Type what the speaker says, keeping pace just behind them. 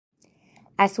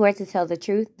I swear to tell the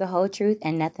truth, the whole truth,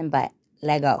 and nothing but.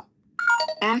 Let go.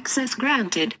 Access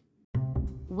granted.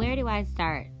 Where do I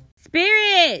start?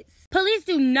 Spirits! Police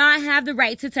do not have the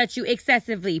right to touch you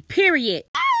excessively, period.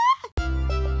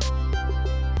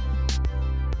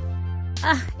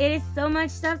 It is so much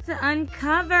stuff to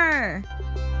uncover.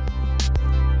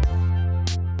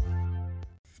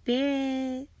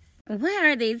 Spirits. What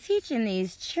are they teaching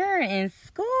these children in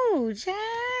school, child?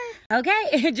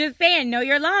 Okay, just saying, know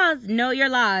your laws, know your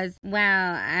laws.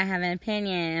 Well, I have an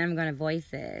opinion and I'm gonna voice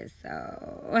it,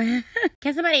 so.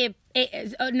 Can somebody,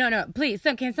 please,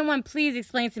 can someone please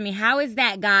explain to me, how is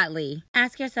that godly?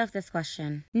 Ask yourself this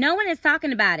question. No one is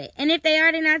talking about it. And if they are,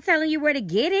 they're not telling you where to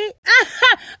get it?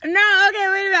 No, okay,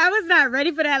 wait a minute, I was not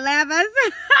ready for that laugh.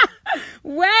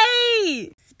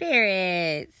 Wait!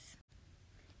 Spirits.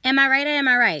 Am I right or am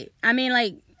I right? I mean,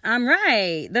 like, I'm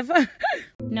right.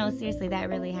 No, seriously, that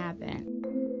really happened.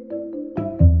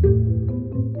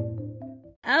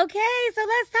 Okay, so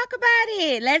let's talk about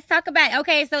it.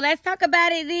 Okay, so let's talk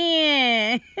about it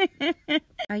then.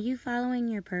 Are you following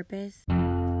your purpose?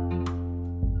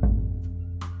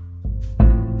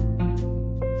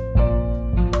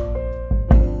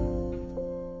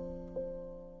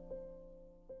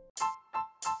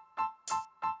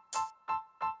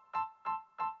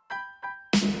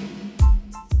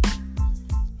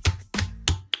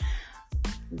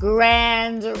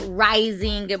 Grand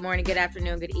rising. Good morning, good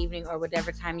afternoon, good evening, or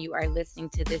whatever time you are listening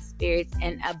to this, spirits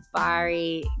and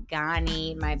Abari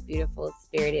Ghani, my beautiful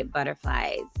spirited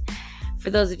butterflies.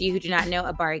 For those of you who do not know,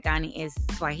 Abari Ghani is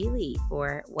Swahili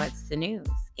for what's the news.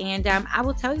 And I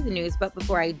will tell you the news, but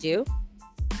before I do,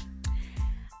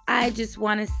 I just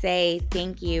want to say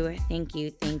thank you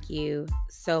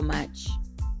so much.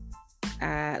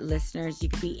 Listeners, you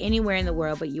could be anywhere in the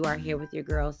world, but you are here with your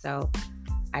to so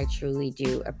I truly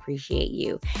do appreciate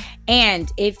you.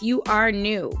 And if you are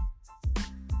new,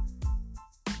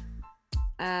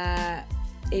 to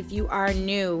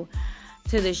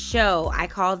the show, I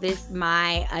call this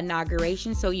my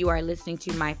inauguration. So you are listening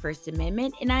to My First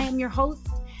Amendment, and I am your host,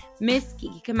 Miss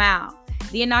Kiki Kamal.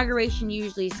 The inauguration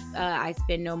usually I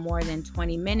spend no more than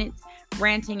 20 minutes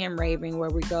ranting and raving, where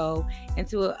we go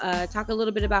into talk a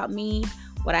little bit about me,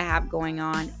 what I have going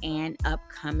on, and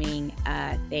upcoming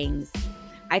things.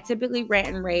 I typically rant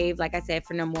and rave, like I said,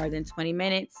 for no more than 20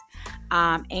 minutes.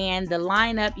 And the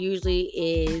lineup usually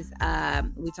is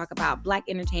we talk about Black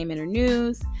entertainment or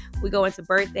news. We go into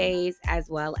birthdays as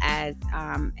well as,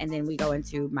 and then we go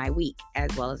into my week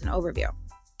as well as an overview.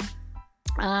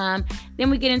 Then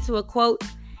we get into a quote,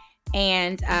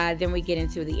 and then we get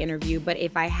into the interview. But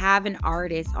if I have an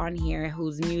artist on here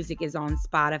whose music is on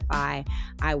Spotify,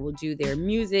 I will do their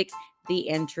music, the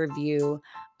interview,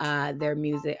 their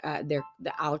music, the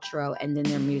outro, and then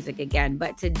their music again.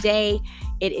 But today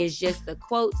it is just the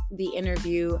quote, the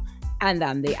interview, and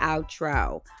then the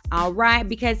outro. All right,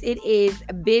 because it is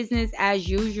business as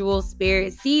usual,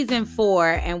 Spirit season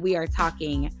 4, and we are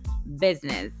talking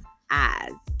business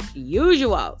as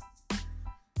usual.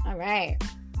 All right.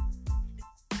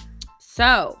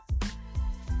 So,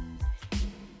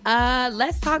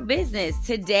 let's talk business.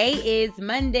 Today is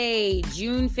Monday,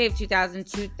 June 5th,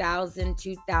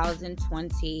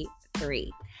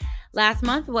 2023. Last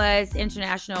month was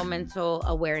International Mental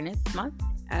Awareness Month.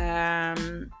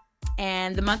 And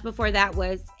the month before that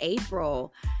was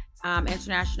April,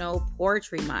 International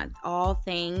Poetry Month. All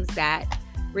things that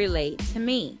relate to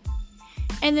me.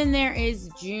 And then there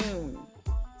is June.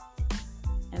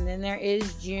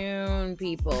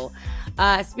 People.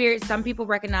 Spirit, some people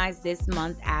recognize this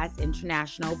month as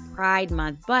International Pride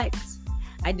Month, but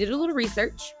I did a little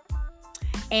research,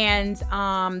 and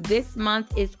this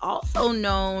month is also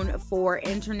known for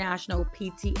International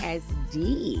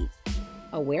PTSD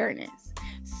Awareness.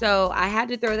 So I had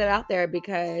to throw that out there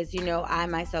because, I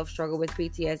myself struggle with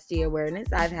PTSD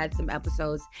awareness. I've had some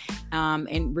episodes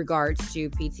in regards to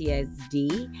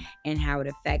PTSD and how it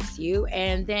affects you.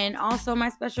 And then also my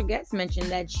special guest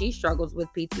mentioned that she struggles with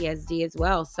PTSD as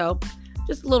well. So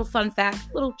just a little fun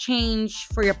fact, little change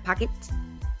for your pocket.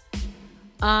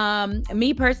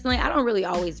 Me personally, I don't really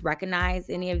always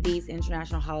recognize any of these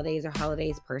international holidays or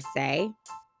holidays per se.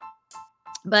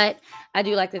 But I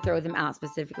do like to throw them out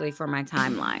specifically for my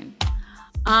timeline.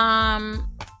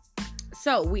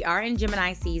 So we are in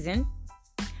Gemini season.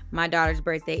 My daughter's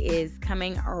birthday is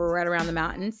coming right around the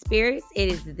mountain. Spirits,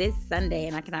 it is this Sunday,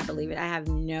 and I cannot believe it. I have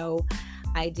no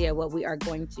idea what we are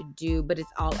going to do, but it's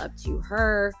all up to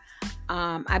her.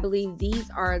 I believe these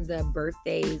are the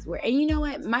birthdays where, and you know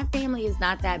what? My family is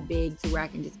not that big to where I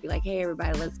can just be like, hey,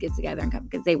 everybody, let's get together and come,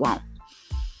 because they won't.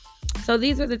 So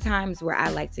these are the times where I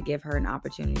like to give her an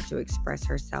opportunity to express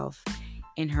herself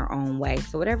in her own way.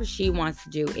 So whatever she wants to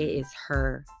do, it is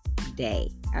her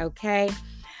day. Okay.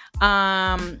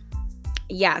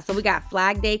 Yeah, so we got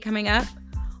Flag Day coming up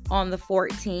on the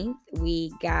 14th.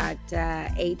 We got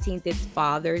 18th is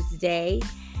Father's Day.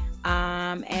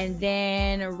 And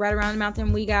then right around the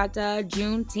mountain, we got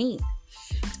Juneteenth.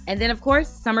 And then, of course,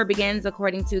 summer begins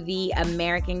according to the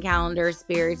American calendar,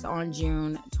 spirits, on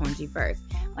June 21st.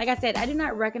 Like I said, I do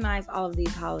not recognize all of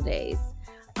these holidays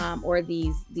or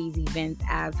these events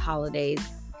as holidays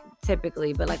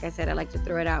typically. But like I said, I like to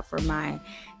throw it out for my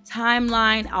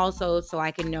timeline also, so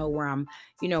I can know where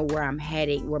I'm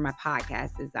heading, where my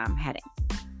podcast is heading.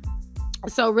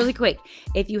 So really quick,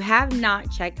 if you have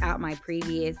not checked out my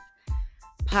previous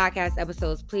podcast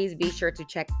episodes, please be sure to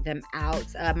check them out.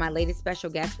 My latest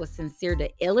special guest was Sincere the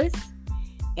Illest,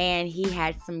 and he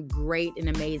had some great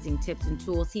and amazing tips and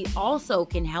tools. He also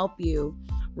can help you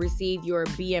receive your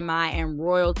BMI and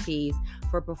royalties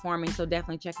for performing, so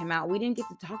definitely check him out. We didn't get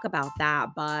to talk about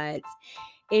that, but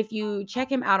if you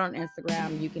check him out on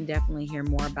Instagram, you can definitely hear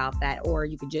more about that, or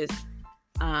you could just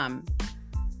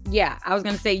yeah, I was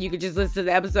gonna say you could just listen to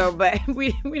the episode, but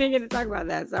we didn't get to talk about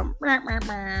that.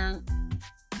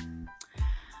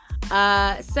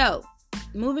 So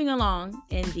moving along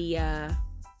in the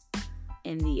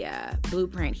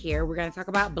blueprint here, we're gonna talk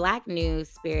about Black news,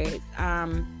 spirits.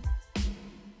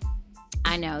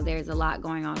 I know there's a lot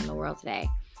going on in the world today,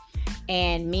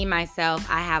 and me myself,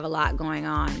 I have a lot going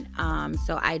on.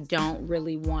 So I don't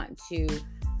really want to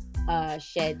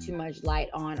shed too much light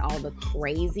on all the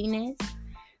craziness.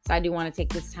 So I do want to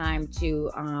take this time to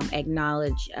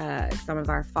acknowledge some of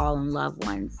our fallen loved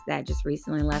ones that just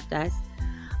recently left us.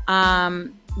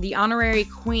 The honorary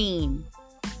queen,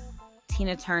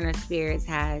 Tina Turner, spirits,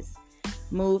 has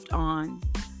moved on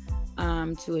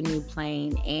to a new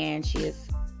plane, and she is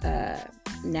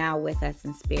now with us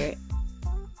in spirit.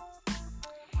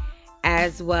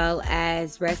 As well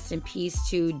as rest in peace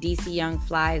to DC Young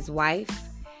Fly's wife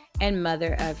and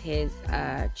mother of his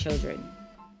children.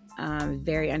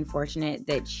 Very unfortunate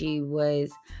that she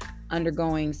was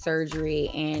undergoing surgery,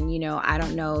 and I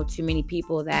don't know too many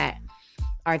people that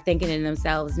are thinking to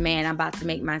themselves, man, I'm about to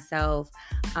make myself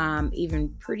even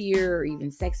prettier or even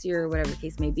sexier, whatever the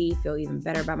case may be, feel even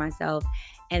better about myself,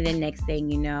 and then next thing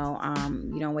you know,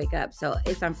 you don't wake up. So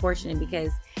it's unfortunate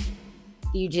because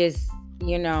you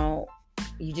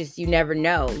never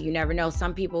know.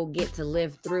 Some people get to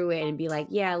live through it and be like,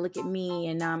 yeah, look at me,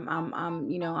 and I'm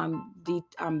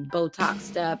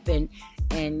Botoxed up and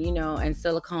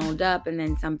siliconed up, and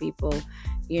then some people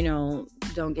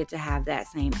don't get to have that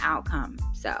same outcome.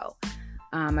 So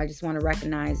I just want to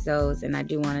recognize those, and I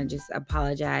do want to just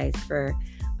apologize for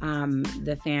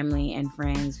the family and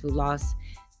friends who lost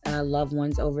loved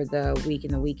ones over the week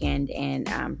and the weekend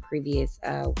and previous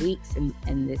weeks and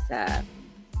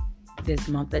this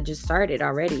month that just started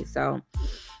already. So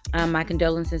my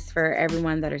condolences for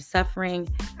everyone that are suffering.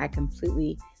 I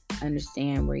completely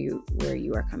understand where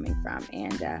you are coming from,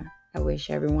 and I wish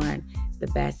everyone the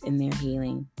best in their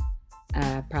healing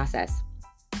process.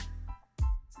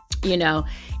 It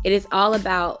is all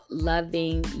about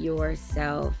loving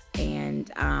yourself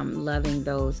and loving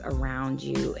those around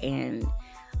you, and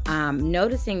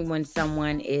noticing when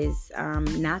someone is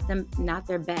not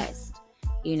their best.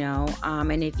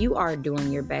 And if you are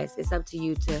doing your best, it's up to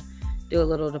you to do a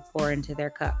little to pour into their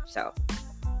cup. So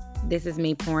this is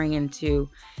me pouring into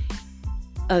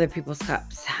other people's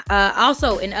cups.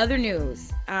 Also, in other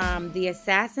news, the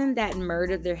assassin that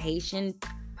murdered their Haitian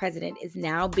president is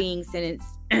now being sentenced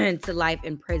to life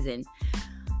in prison.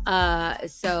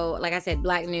 So like I said,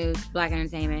 Black news, Black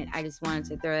entertainment. I just wanted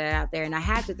to throw that out there, and I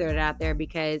had to throw it out there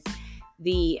because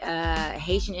the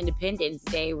Haitian Independence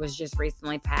Day was just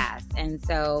recently passed, and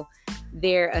so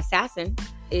their assassin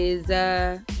is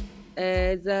going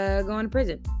to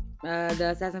prison. The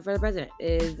assassin for the president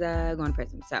is going to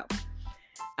prison. So,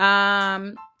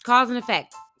 cause and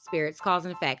effect, spirits, cause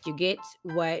and effect. You get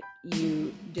what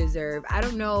you deserve. I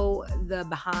don't know the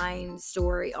behind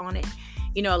story on it.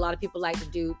 A lot of people like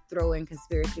to throw in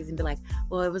conspiracies and be like,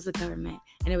 well, it was the government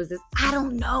and it was this. I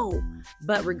don't know.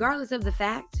 But regardless of the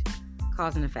fact,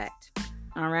 cause and effect.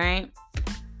 All right.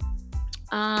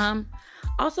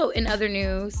 Also in other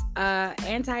news,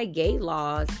 anti-gay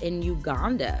laws in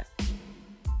Uganda,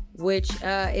 which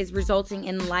is resulting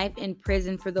in life in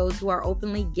prison for those who are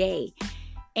openly gay.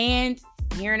 And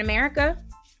here in America,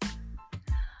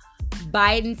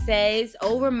 Biden says,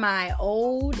 over my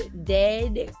old,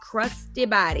 dead, crusty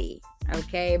body.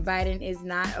 Okay, Biden is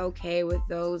not okay with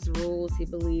those rules. He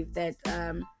believes that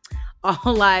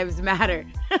all lives matter.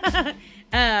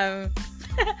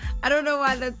 I don't know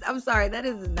why I'm sorry. That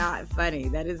is not funny.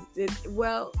 That is,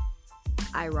 well,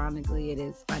 ironically, it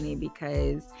is funny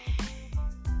because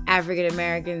African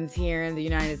Americans here in the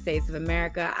United States of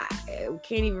America, we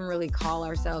can't even really call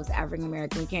ourselves African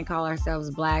American. We can't call ourselves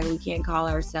Black. We can't call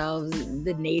ourselves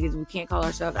the natives. We can't call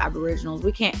ourselves Aboriginals.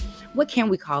 We can't. What can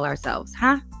we call ourselves,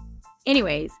 huh?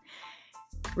 Anyways,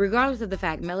 regardless of the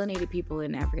fact, melanated people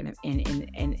in African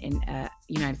in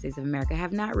United States of America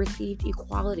have not received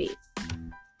equality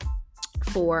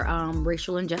for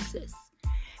racial injustice.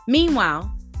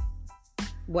 Meanwhile,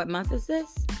 what month is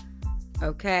this?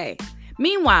 Okay.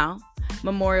 Meanwhile,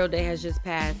 Memorial Day has just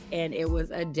passed and it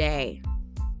was a day.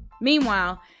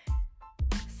 Meanwhile,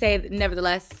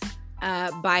 nevertheless,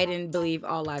 Biden believes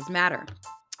all lives matter.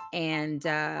 And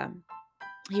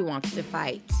he wants to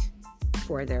fight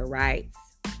for their rights.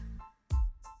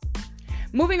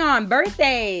 Moving on,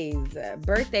 birthdays. I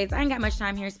ain't got much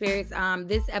time here, spirits.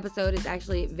 This episode is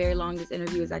actually very long. This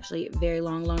interview is actually very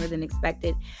long, longer than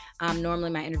expected. Normally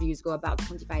my interviews go about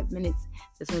 25 minutes.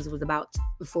 This one was about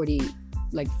 40,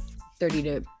 like 30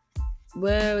 to,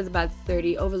 well, it was about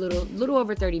 30, little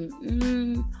over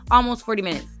 30, almost 40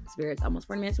 minutes, spirits, almost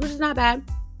 40 minutes, which is not bad.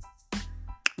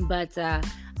 But I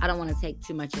don't want to take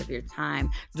too much of your time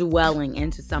dwelling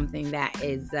into something that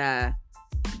is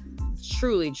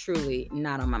truly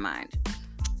not on my mind.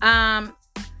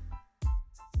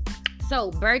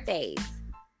 So birthdays,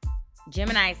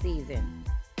 Gemini season.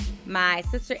 My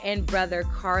sister and brother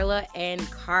Carla and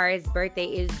Car's birthday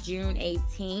is June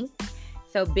 18th.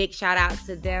 So big shout out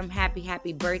to them.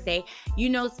 Happy birthday. You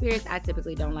know, spirits, I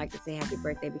typically don't like to say happy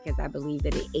birthday because I believe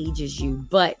that it ages you,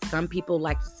 but some people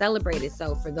like to celebrate it.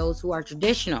 So for those who are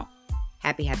traditional,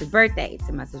 happy birthday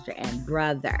to my sister and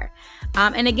brother.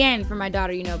 And again, for my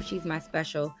daughter, you know, she's my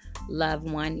special loved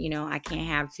one. You know, I can't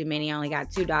have too many. I only got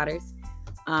 2 daughters.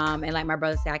 And like my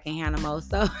brother said, I can't handle more.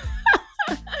 So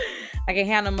I can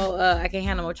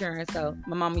handle more children. So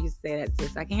my mama used to say that too.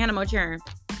 So I can handle more children.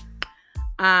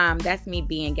 That's me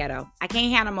being ghetto. I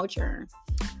can't handle more children.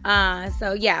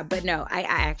 So yeah, but no, I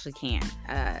actually can.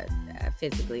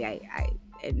 Physically, I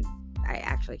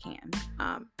actually can.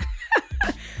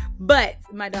 But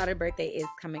my daughter's birthday is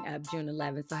coming up June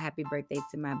 11th. So happy birthday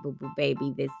to my boo-boo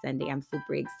baby this Sunday. I'm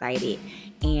super excited.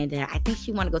 And I think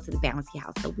she want to go to the bouncy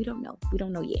house. So we don't know. We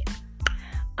don't know yet.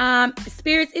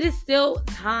 Spirits, it is still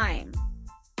time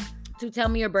to tell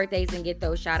me your birthdays and get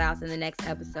those shout outs in the next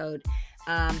episode.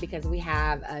 Because we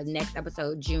have a next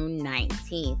episode June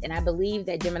 19th. And I believe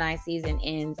that Gemini season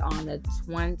ends on the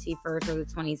 21st or the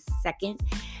 22nd.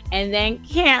 And then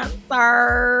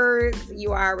Cancers,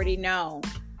 you already know.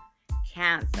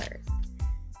 Cancers.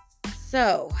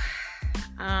 So,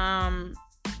 my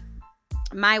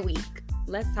week.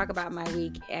 Let's talk about my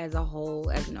week as a whole,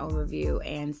 as an overview,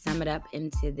 and sum it up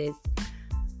into this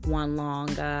one long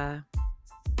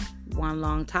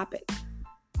topic.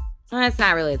 Well, it's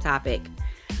not really a topic.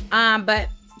 But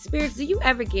spirits, do you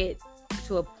ever get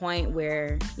to a point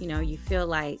where, you know, you feel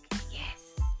like,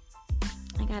 yes,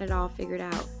 I got it all figured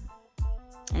out.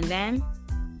 And then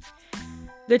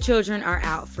the children are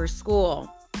out for school.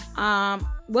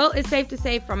 Well, it's safe to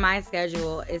say from my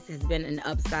schedule, it has been an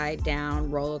upside down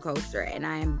roller coaster, and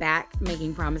I am back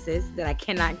making promises that I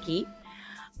cannot keep.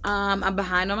 I'm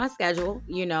behind on my schedule,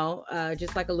 you know,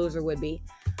 just like a loser would be.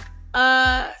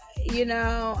 A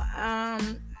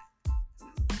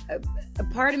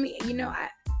part of me,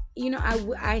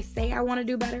 I say I want to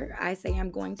do better. I say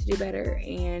I'm going to do better,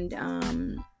 and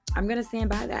I'm going to stand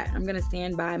by that. I'm going to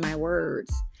stand by my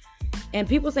words. And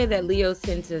people say that Leos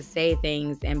tend to say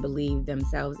things and believe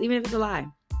themselves, even if it's a lie.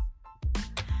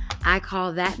 I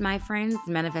call that, my friends,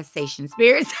 manifestation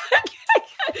spirits.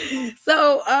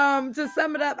 So, to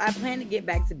sum it up, I plan to get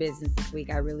back to business this week.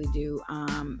 I really do.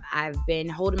 I've been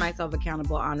holding myself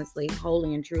accountable, honestly,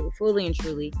 fully and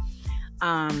truly.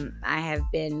 I have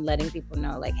been letting people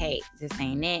know, like, hey, this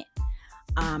ain't it.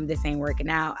 This ain't working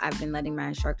out. I've been letting my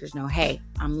instructors know, hey,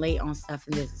 I'm late on stuff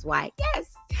and this is why.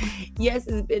 Yes,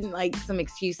 it's been like some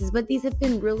excuses, but these have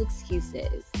been real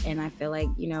excuses. And I feel like,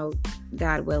 you know,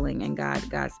 God willing and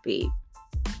Godspeed.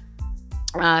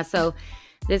 So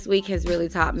this week has really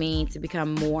taught me to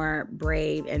become more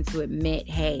brave and to admit,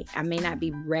 hey, I may not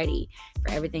be ready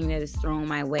for everything that is thrown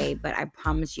my way, but I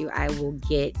promise you I will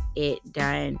get it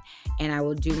done, and I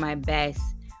will do my best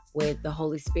with the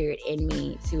Holy Spirit in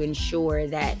me to ensure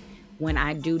that when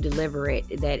I do deliver it,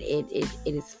 that it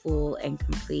is full and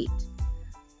complete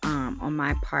on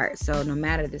my part. So no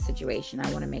matter the situation,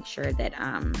 I want to make sure that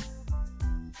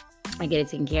I get it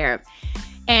taken care of.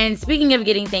 And speaking of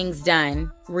getting things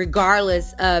done,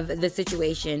 regardless of the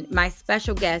situation, my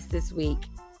special guest this week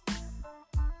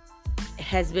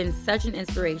has been such an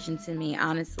inspiration to me,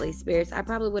 honestly, spirits. I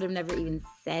probably would have never even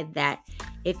said that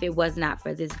if it was not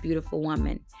for this beautiful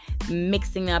woman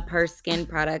mixing up her skin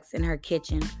products in her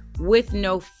kitchen with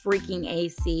no freaking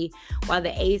AC, while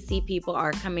the AC people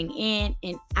are coming in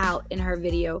and out in her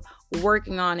video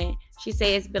working on it. She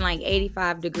say it's been like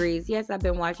 85 degrees. Yes, I've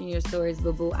been watching your stories,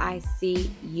 boo-boo. I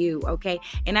see you, okay?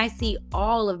 And I see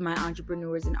all of my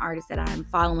entrepreneurs and artists that I am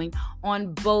following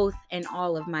on both and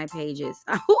all of my pages.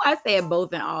 I say it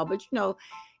both and all, but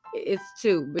it's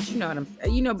two. But you know what I'm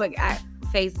saying. But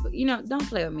Facebook, don't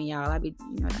play with me, y'all. You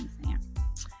know what I'm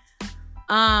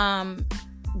saying.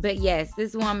 But yes,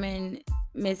 this woman,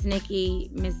 Miss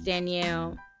Nikki, Miss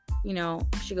Danielle,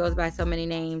 she goes by so many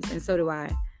names, and so do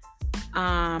I.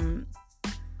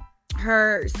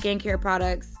 Her skincare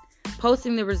products,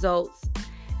 posting the results,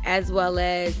 as well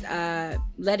as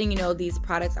letting you know these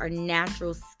products are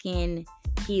natural skin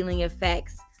healing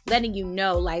effects, letting you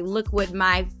know, like, look what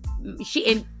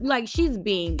she's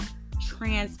being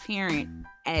transparent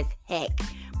as heck,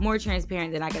 more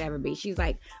transparent than I could ever be. She's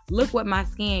like, look what my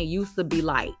skin used to be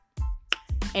like,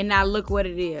 and now look what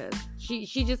it is.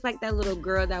 She just like that little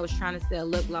girl that was trying to sell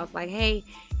lip gloss, like, hey,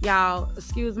 y'all,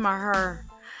 excuse my hair,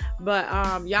 but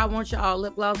y'all want y'all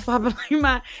lip gloss popping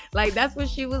like that's what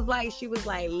she was like. She was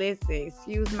like, listen,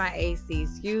 excuse my AC,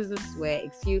 excuse the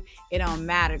sweat, it don't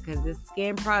matter, because this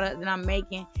skin product that I'm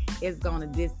making is gonna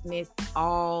dismiss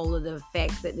all of the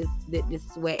effects that this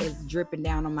sweat is dripping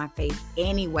down on my face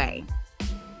anyway.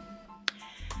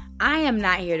 I am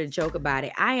not here to joke about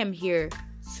it. I am here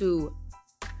to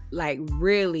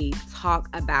really talk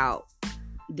about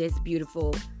this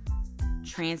beautiful,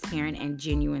 transparent, and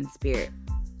genuine spirit.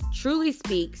 Truly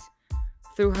speaks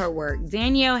through her work.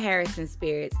 Danielle Harrison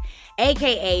Spirits,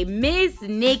 aka Miss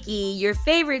Nikki, your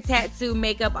favorite tattoo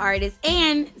makeup artist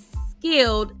and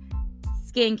skilled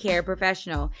skincare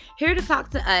professional, here to talk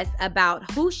to us about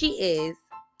who she is,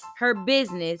 her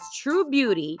business,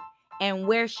 Trubeauti, and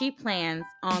where she plans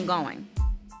on going.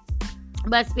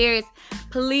 But spirits,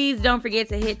 please don't forget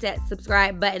to hit that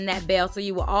subscribe button, that bell, so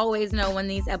you will always know when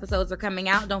these episodes are coming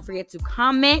out. Don't forget to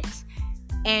comment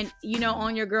and,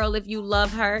 on your girl if you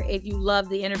love her, if you love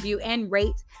the interview, and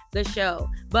rate the show.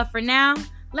 But for now,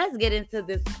 let's get into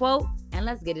this quote and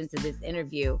let's get into this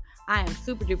interview. I am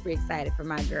super duper excited for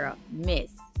my girl,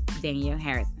 Miss Danielle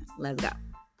Harrison. Let's go.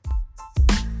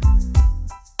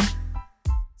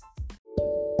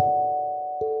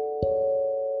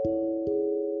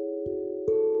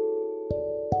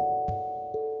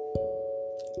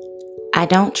 I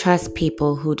don't trust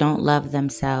people who don't love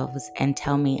themselves and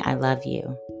tell me I love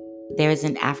you. There's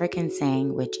an African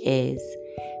saying which is,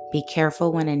 be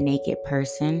careful when a naked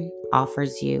person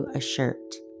offers you a shirt,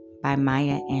 by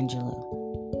Maya Angelou.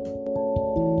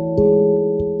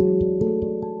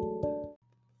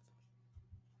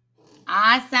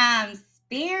 Awesome.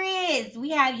 Spirits,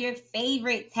 we have your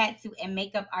favorite tattoo and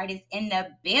makeup artist in the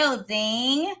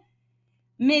building,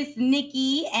 Miss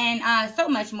Nikki, and so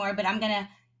much more, but I'm going to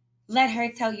let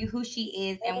her tell you who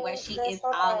she is and what she is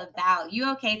all about. You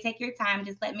okay? Take your time.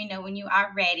 Just let me know when you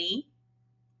are ready.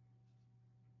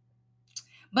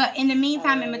 But in the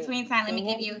meantime, in between time, let me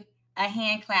give you a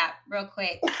hand clap real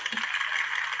quick.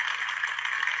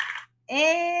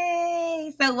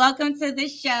 Hey, so welcome to the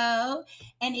show.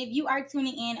 And if you are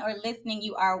tuning in or listening,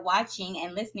 you are watching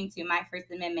and listening to my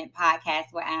First Amendment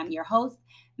podcast, where I am your host,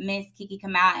 Miss Kiki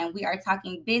Kamal, and we are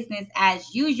talking business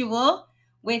as usual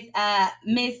with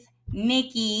Miss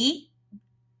Nikki.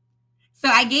 So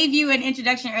I gave you an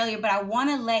introduction earlier, but I want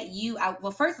to let you out.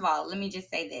 Well, first of all, let me just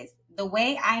say this. The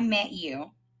way I met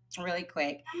you, really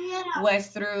quick, was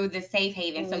through the Safe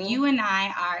Haven. Mm-hmm. So you and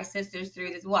I are sisters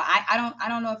through this. Well, I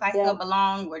don't know if I still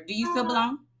belong, or do you still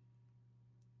belong?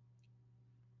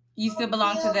 You still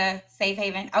belong to the Safe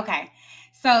Haven? Okay.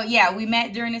 So yeah, we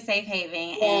met during the Safe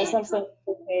Haven. Yes, I'm so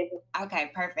Safe Haven.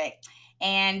 Okay, perfect.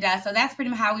 And so that's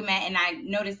pretty much how we met. And I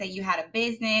noticed that you had a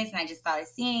business, and I just started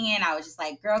seeing it. And I was just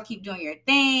like, girl, keep doing your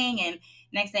thing. And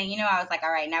next thing you know, I was like,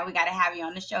 all right, now we got to have you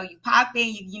on the show. You popped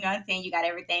in, you know what I'm saying? You got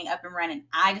everything up and running.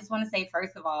 I just want to say,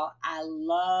 first of all, I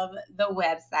love the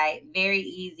website. Very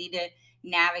easy to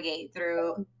navigate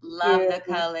through. Love the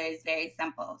colors. Very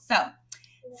simple. So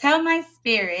tell my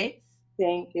spirits.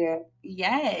 Thank you.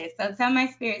 Yes. So tell my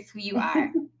spirits who you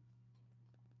are.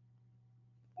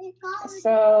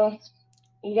 So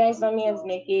you guys know me as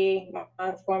Nikki,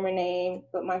 my former name,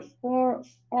 but my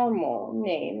formal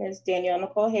name is Danielle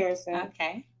Nicole Harrison.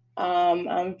 Okay.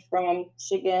 I'm from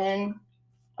Michigan,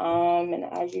 and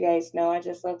as you guys know, I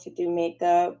just love to do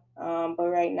makeup. But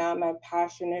right now, my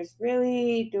passion is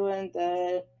really doing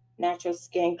the natural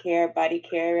skincare, body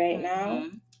care right now.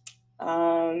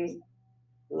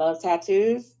 love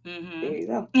tattoos. Mm-hmm. There you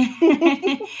go.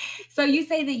 So you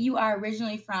say that you are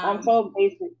originally from... I'm so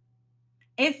basic.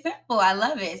 It's simple. I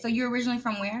love it. So you're originally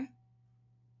from where?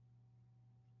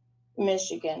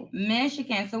 Michigan.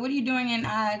 Michigan. So what are you doing in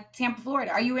Tampa,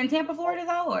 Florida? Are you in Tampa, Florida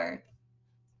though, or?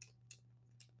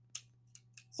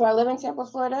 So I live in Tampa,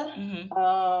 Florida.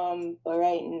 Mm-hmm. But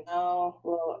right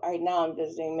now I'm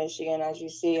visiting Michigan. As you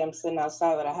see, I'm sitting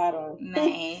outside with a hat on.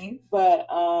 Nice. But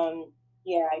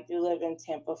yeah, I do live in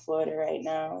Tampa, Florida right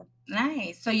now.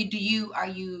 Nice. So did you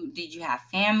have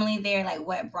family there? Like,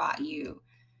 what brought you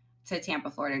to Tampa,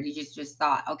 Florida? Did you just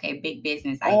thought, okay, big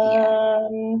business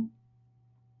idea?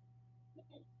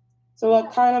 So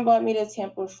what kind of brought me to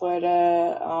Tampa,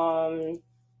 Florida,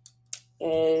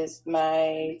 is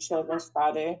my children's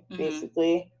father, Mm-hmm.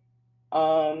 basically.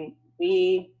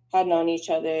 We had known each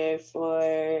other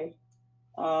for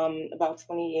about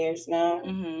 20 years now.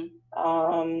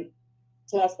 Mm-hmm.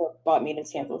 So that's what brought me to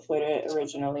Tampa, Florida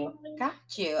originally. Got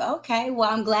you. Okay. Well,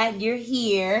 I'm glad you're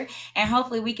here, and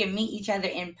hopefully we can meet each other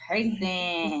in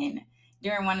person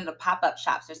during one of the pop-up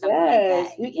shops or something like that.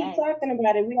 Yes, we keep talking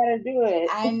about it. We got to do it.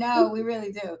 I know, we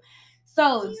really do.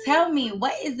 So tell me,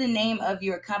 what is the name of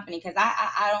your company? Because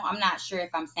I'm not sure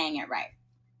if I'm saying it right.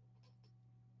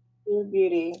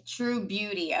 Trubeauti.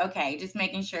 Trubeauti. Okay, just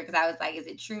making sure, because I was like, is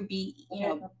it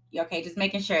Trubeauti? Okay, just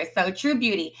making sure. So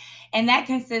Trubeauti, and that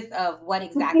consists of what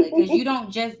exactly? Because you don't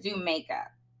just do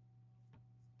makeup.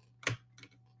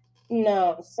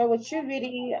 No. So with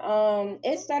Trubeauti,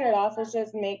 it started off as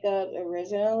just makeup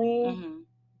originally. Mm-hmm.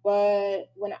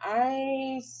 But when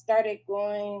I started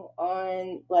going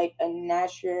on like a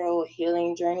natural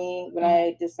healing journey, when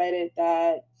I decided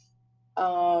that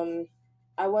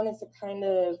I wanted to kind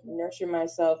of nurture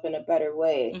myself in a better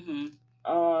way,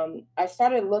 I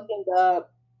started looking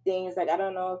up things like, I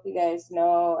don't know if you guys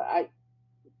know,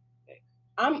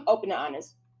 I'm open and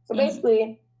honest. So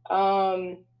basically,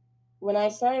 when I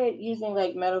started using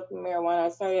like medical marijuana, I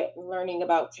started learning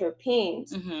about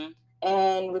terpenes.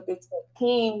 And with the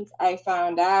terpenes, I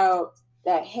found out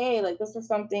that, hey, like this is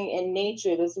something in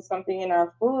nature, this is something in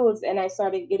our foods. And I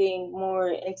started getting more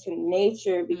into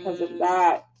nature because of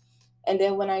that. And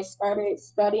then when I started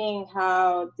studying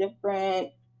how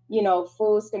different,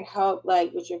 foods can help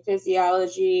like with your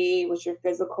physiology, with your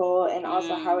physical, and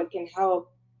also how it can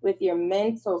help with your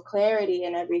mental clarity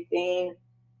and everything,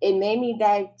 it made me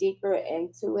dive deeper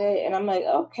into it. And I'm like,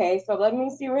 okay, so let me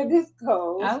see where this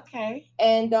goes. Okay.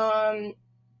 And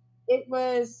it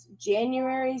was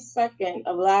January 2nd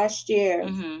of last year.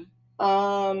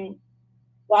 While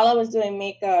I was doing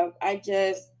makeup, I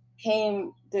just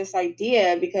came this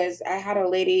idea because I had a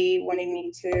lady wanting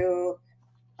me to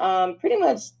pretty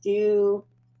much do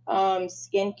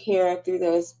skincare through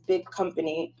this big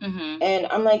company. And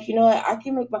I'm like, you know what? I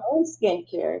can make my own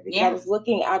skincare because I was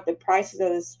looking at the prices of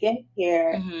the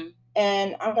skincare.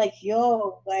 And I'm like,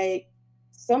 yo, like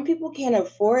some people can't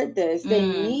afford this. They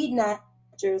need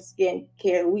natural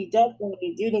skincare. We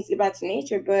definitely do need to get back to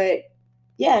nature, but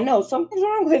yeah, no, something's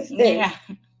wrong with this. Yeah.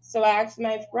 So I asked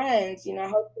my friends, how do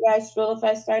you guys feel if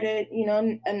I started,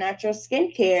 a natural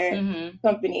skincare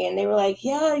company? And they were like,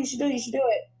 yeah, you should do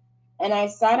it. And I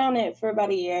sat on it for about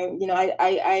a year.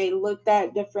 I looked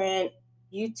at different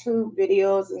YouTube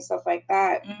videos and stuff like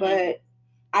that, but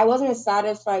I wasn't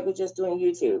satisfied with just doing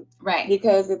YouTube. Right.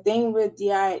 Because the thing with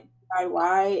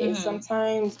DIY is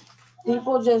sometimes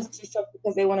people just do stuff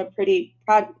because they want a pretty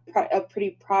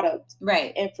product.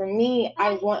 Right. And for me,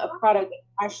 I want a product that's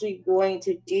actually going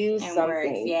to do something.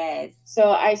 Works, yes. So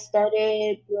I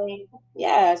started doing,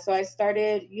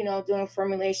 doing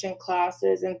formulation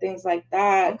classes and things like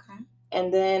that. Okay.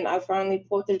 And then I finally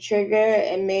pulled the trigger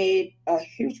and made a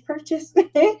huge purchase.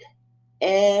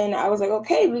 And I was like,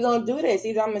 okay, we're going to do this.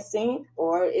 Either I'm going to sing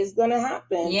or it's going to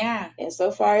happen. Yeah. And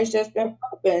so far, it's just been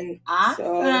popping. Awesome.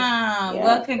 So, yeah,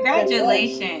 well,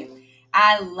 congratulations.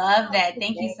 I love that.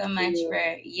 Thank you so much you.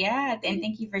 and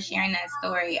thank you for sharing that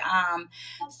story.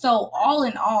 So all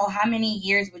in all, how many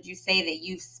years would you say that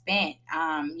you've spent,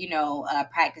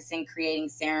 practicing creating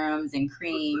serums and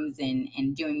creams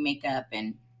and doing makeup?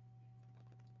 And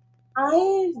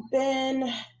I've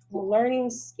been learning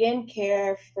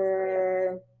skincare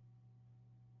for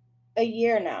a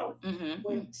year now.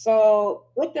 So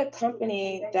with the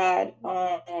company that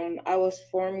I was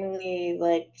formerly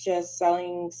like just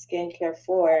selling skincare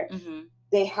for,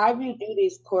 they have you do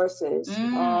these courses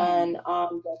on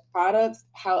the products.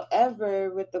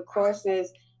 However, with the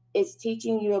courses, it's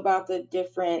teaching you about the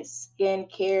different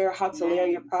skincare, how to layer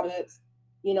your products,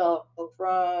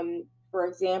 from, for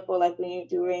example, like when you're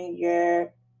doing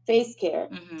your face care.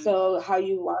 So how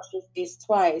you wash your face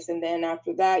twice, and then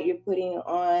after that you're putting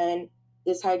on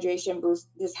this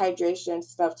hydration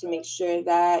stuff to make sure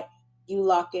that you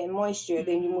lock in moisture.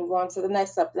 Then you move on to the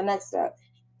next step.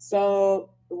 So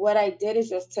what I did is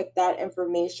just took that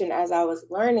information as I was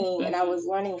learning, and I was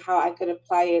learning how I could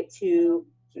apply it to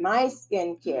my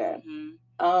skincare.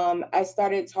 I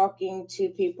started talking to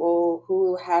people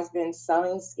who has been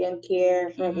selling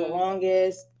skincare for the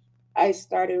longest. I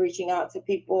started reaching out to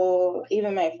people,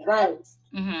 even my friends,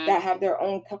 that have their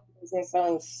own companies and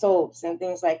selling soaps and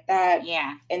things like that.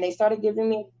 Yeah. And they started giving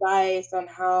me advice on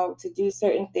how to do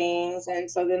certain things. And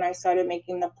so then I started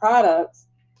making the products.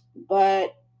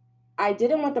 But I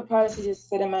didn't want the products to just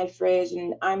sit in my fridge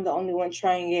and I'm the only one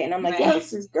trying it. And I'm like, yeah,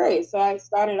 this is great. So I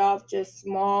started off just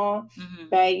small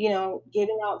by, you know,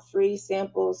 giving out free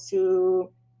samples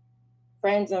to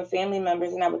friends and family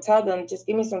members. And I would tell them, just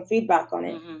give me some feedback on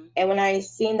it. And when I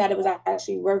seen that it was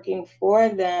actually working for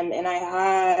them, and I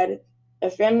had a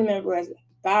family member who has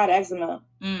bad eczema,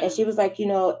 and she was like, you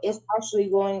know, it's actually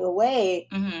going away.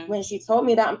 When she told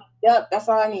me that, I'm like, yep, that's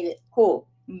all I needed. Cool.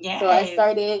 So I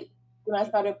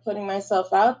started putting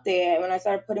myself out there. And when I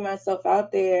started putting myself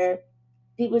out there,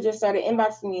 people just started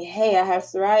inboxing me, hey, I have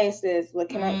psoriasis. What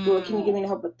can I do? What can you give me to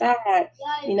help with that?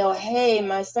 You know, hey,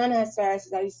 my son has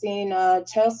psoriasis. Have you seen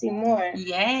Chelsea Moore?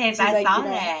 Yes, I saw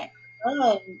that.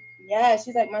 Yeah,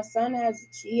 she's like, my son has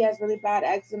really bad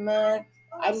eczema.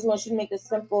 I just want you to make a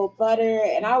simple butter.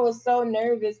 And I was so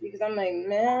nervous because I'm like,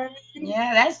 man.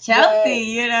 Yeah, that's Chelsea,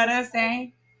 you know what I'm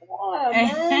saying? Yeah,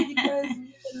 man, because you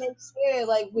need to make sure,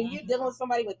 like, when you're dealing with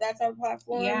somebody with that type of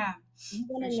platform, you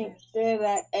want to make sure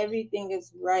that everything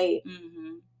is right.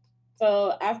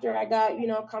 So after I got, you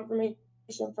know, confirmation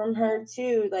from her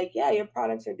too, like, yeah, your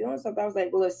products are doing something, I was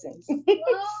like, listen,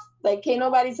 like, can't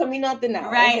nobody tell me nothing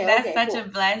now. Right, that's such a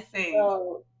blessing.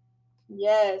 So,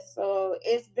 yeah, so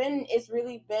it's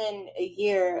really been a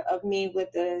year of me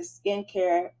with the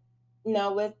skincare.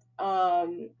 Now with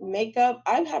makeup,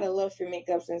 I've had a love for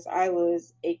makeup since I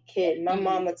was a kid. My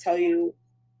mom would tell you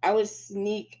I would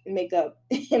sneak makeup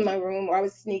in my room, or I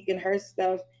would sneak in her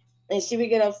stuff, and she would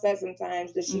get upset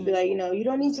sometimes because she'd be like, you know, you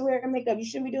don't need to wear makeup, you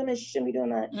shouldn't be doing this, you shouldn't be doing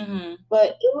that. But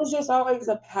it was just always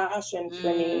a passion for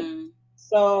me.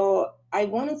 So I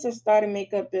wanted to start a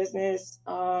makeup business.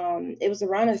 It was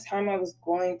around this time I was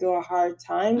going through a hard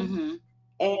time.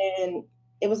 And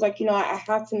it was like, you know, I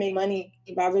have to make money,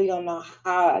 but I really don't know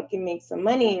how I can make some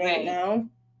money right now.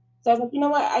 So I was like, you know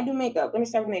what? I do makeup. Let me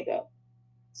start with makeup.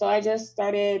 So I just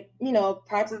started, you know,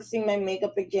 practicing my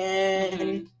makeup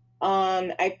again.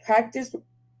 I practiced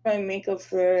my makeup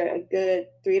for a good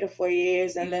 3 to 4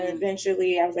 years. And then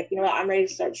eventually I was like, you know what? I'm ready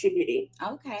to start Trubeauti.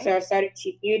 Okay. So I started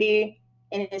Trubeauti,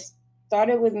 and it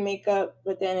started with makeup,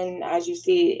 but then as you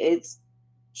see, it's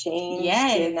changed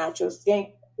to natural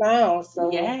skin now. So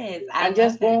I'm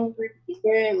just going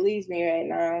where it leads me right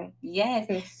now.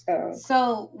 Yes.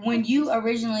 So when you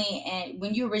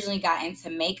originally got into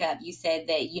makeup, you said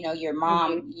that, you know, your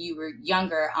mom, you were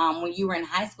younger. When you were in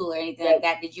high school or anything like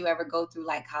that, did you ever go through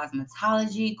like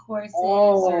cosmetology courses?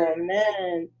 Oh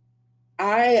man,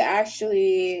 I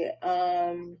actually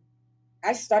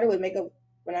I started with makeup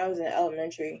when I was in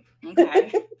elementary.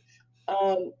 Okay.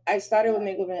 I started with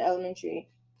makeup in elementary.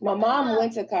 My mom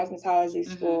went to cosmetology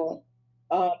school.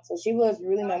 So she was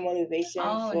really my motivation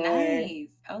for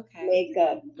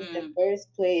makeup in the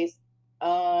first place.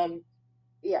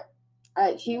 Yeah.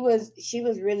 She was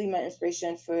really my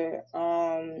inspiration for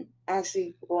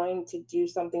actually going to do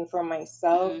something for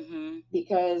myself,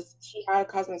 because she had a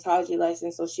cosmetology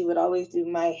license, so she would always do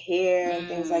my hair and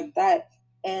things like that.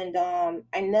 And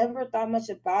I never thought much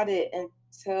about it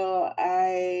until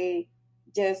I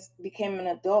just became an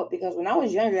adult, because when I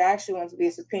was younger, I actually wanted to be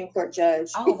a Supreme Court judge.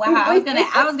 Oh wow! I was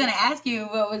gonna ask you,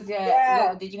 what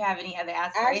did you have any other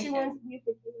aspirations? I actually wanted to be a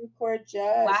Supreme Court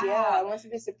judge. Wow. Yeah, I wanted to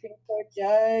be a Supreme Court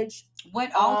judge.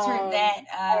 What altered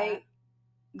that?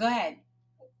 Go ahead.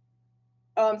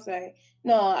 Oh, I'm sorry.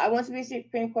 No, I wanted to be a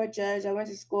Supreme Court judge. I went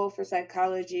to school for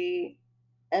psychology,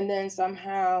 and then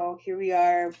somehow here we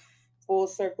are, full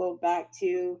circle back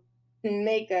to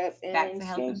makeup and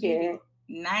skincare.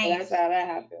 Nice. And that's how that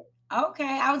happened.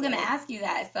 Okay, I was gonna ask you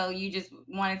that. So you just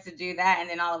wanted to do that, and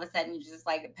then all of a sudden you just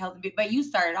like health and beauty. But you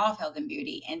started off health and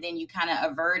beauty, and then you kind of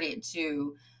averted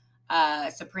to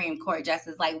Supreme Court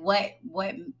justice. Like,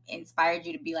 what inspired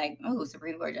you to be like, oh,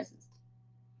 Supreme Court justice?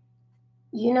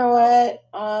 You know what?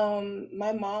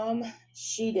 My mom,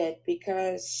 she did,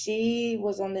 because she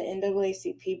was on the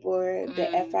NAACP board,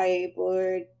 the FIA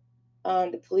board,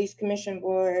 the police commission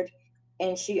board.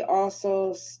 And she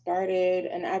also started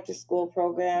an after-school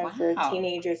program for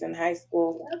teenagers in high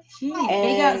school. Jeez,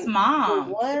 big ups,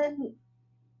 mom.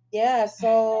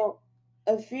 So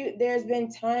there's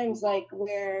been times like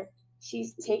where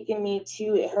she's taken me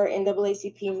to her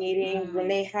NAACP meetings when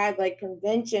they had like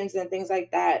conventions and things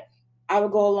like that. I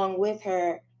would go along with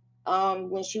her.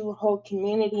 When she would hold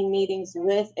community meetings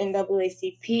with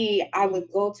NAACP, I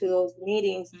would go to those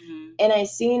meetings, and I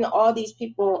seen all these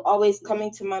people always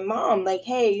coming to my mom like,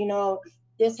 hey,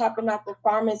 this happened at the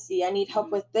pharmacy. I need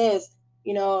help with this.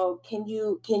 Can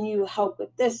you help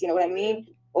with this? You know what I mean?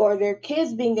 Or their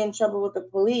kids being in trouble with the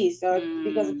police, or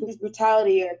because of police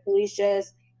brutality, or police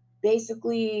just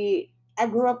basically. I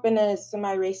grew up in a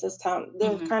semi-racist town.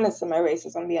 They're kind of semi-racist,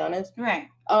 I'm gonna be honest. Right.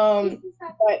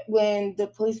 But when the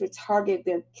police would target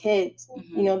their kids,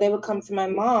 they would come to my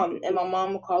mom, and my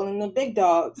mom would call in the big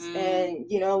dogs, and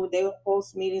they would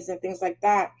host meetings and things like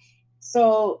that.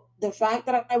 So the fact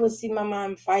that I would see my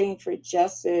mom fighting for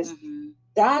justice,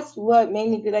 that's what made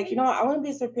me be like, I want to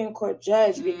be a Supreme Court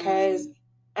judge, because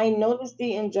I noticed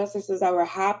the injustices that were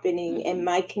happening in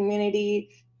my community.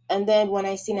 And then when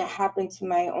I seen it happen to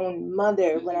my own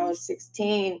mother when I was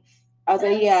 16, I was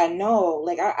like, yeah, no,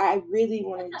 like I really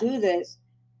want to do this.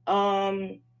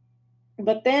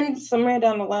 But then somewhere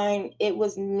down the line, it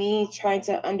was me trying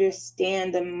to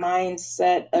understand the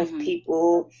mindset of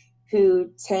people who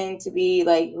tend to be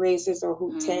like racist, or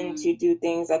who tend to do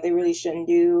things that they really shouldn't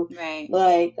do. Right.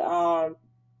 Like,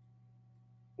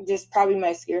 just probably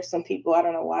might scare some people. I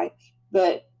don't know why,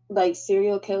 but like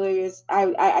serial killers,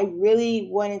 I really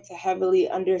wanted to heavily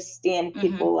understand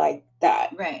people like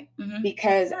that. Right.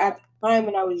 Because at the time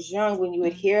when I was young, when you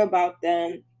would hear about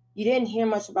them, you didn't hear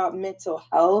much about mental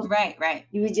health. Right.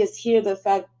 You would just hear the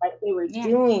fact that they were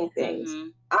doing things.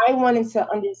 I wanted to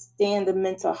understand the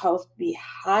mental health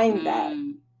behind that.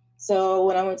 So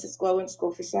when I went to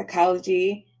school for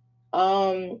psychology.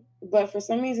 But for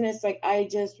some reason, it's like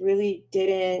it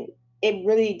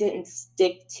really didn't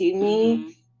stick to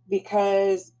me,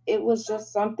 because it was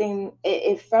just something,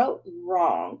 it felt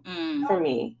wrong for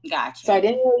me. Gotcha. So I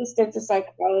didn't really stick to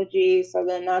psychology. So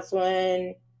then that's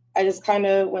when I just kind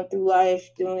of went through life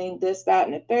doing this, that,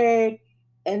 and the third.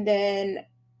 And then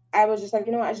I was just like,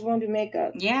 I just want to do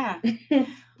makeup. Yeah.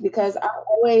 Because I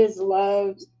always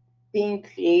loved being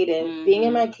creative, being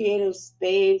in my creative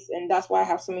space. And that's why I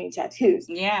have so many tattoos.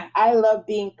 Yeah. I love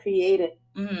being creative.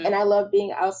 And I love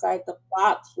being outside the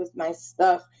box with my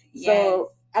stuff. Yes. So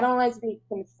I don't like to be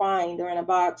confined or in a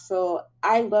box. So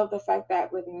I love the fact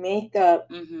that with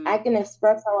makeup, I can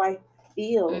express how I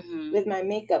feel with my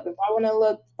makeup. If I want to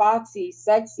look foxy,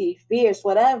 sexy, fierce,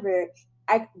 whatever,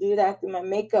 I can do that through my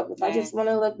makeup. If I just want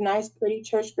to look nice, pretty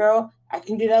church girl, I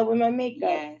can do that with my makeup.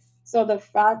 Yes. So the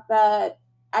fact that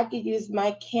I could use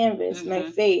my canvas, my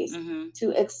face,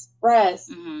 to express,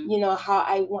 how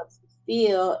I want to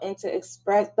feel, and to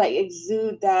express, like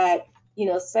exude that,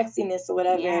 sexiness or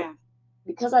whatever. Yeah.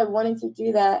 Because I wanted to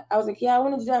do that, I was like, yeah, I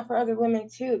want to do that for other women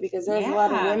too, because there's a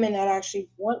lot of women that actually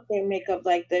want their makeup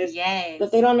like this,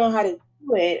 but they don't know how to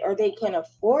do it, or they can't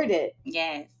afford it.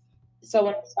 Yes. So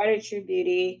when I started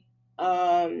Trubeauti,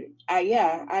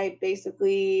 I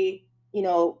basically,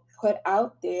 put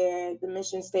out there, the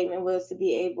mission statement was to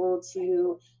be able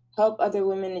to help other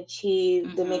women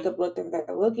achieve the makeup look that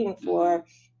they're looking for.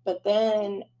 But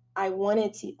then I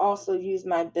wanted to also use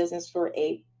my business for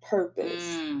a purpose.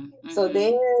 So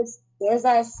there's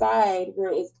that side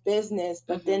where it's business,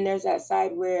 but then there's that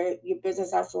side where your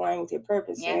business has to align with your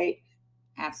purpose, right?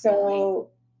 Absolutely. So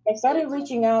I started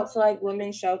reaching out to like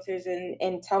women's shelters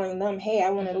and telling them, hey,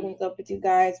 I want to link up with you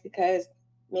guys, because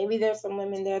maybe there's some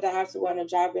women there that have to go on a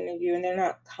job interview and they're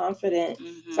not confident.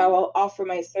 So I will offer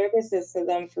my services to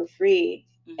them for free.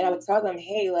 And I would tell them,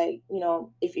 hey, like,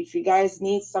 if you guys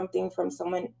need something from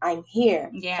someone, I'm here,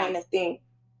 kind of thing.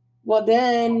 Well,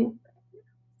 then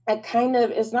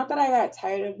it's not that I got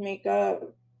tired of makeup.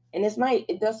 And that's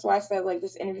why I said like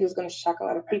this interview is going to shock a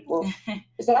lot of people.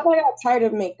 It's not that I got tired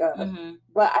of makeup,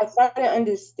 but I started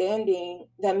understanding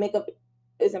that makeup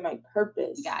isn't my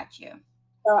purpose. Got you.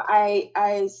 So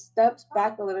I stepped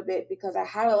back a little bit, because I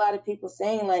had a lot of people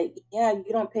saying like, yeah,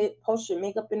 you don't post your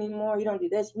makeup anymore. You don't do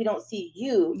this. We don't see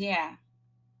you. Yeah.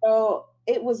 So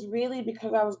it was really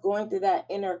because I was going through that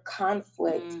inner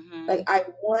conflict. Like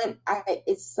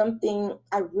it's something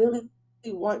I really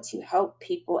want to help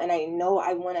people, and I know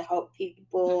I want to help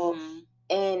people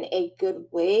in a good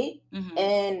way,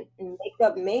 and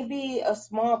makeup may be a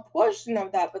small portion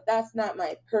of that, but that's not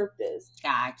my purpose.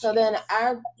 Gotcha. So then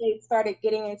I started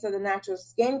getting into the natural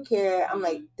skincare. I'm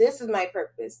like, this is my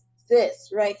purpose,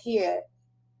 this right here.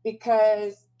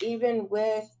 Because even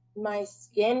with my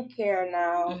skincare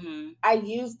now, I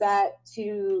use that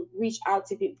to reach out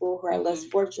to people who are less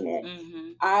fortunate.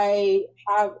 I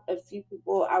have a few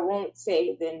people, I won't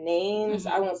say their names,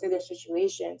 I won't say their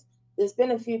situations. There's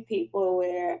been a few people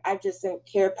where I've just sent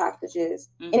care packages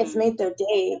and it's made their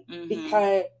day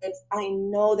because I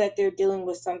know that they're dealing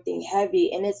with something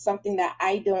heavy and it's something that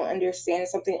I don't understand,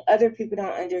 something other people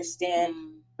don't understand,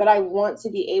 but I want to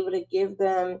be able to give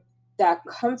them that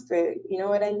comfort. You know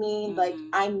what I mean? Like,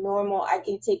 I'm normal. I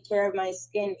can take care of my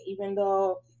skin even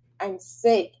though I'm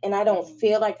sick and I don't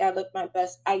feel like I look my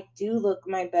best. I do look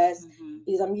my best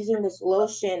because I'm using this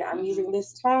lotion, I'm using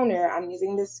this toner, I'm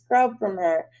using this scrub from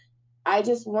her. I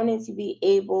just wanted to be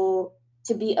able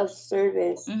to be of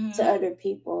service to other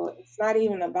people. It's not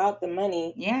even about the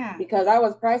money. Yeah. Because I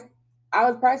was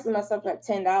pricing myself at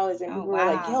 $10 and people were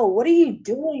like, yo, what are you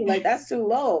doing? Like, that's too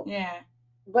low. Yeah.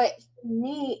 But for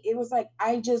me, it was like,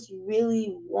 I just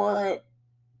really want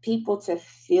people to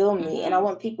feel me and I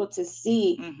want people to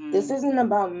see this isn't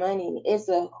about money. It's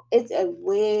a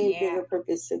way bigger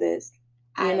purpose to this.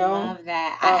 You know? Love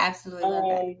that. I absolutely love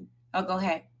that. Oh, go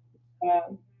ahead.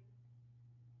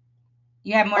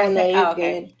 You have more to say? No,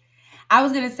 okay. Good. I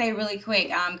was going to say really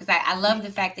quick, because I love the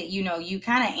fact that, you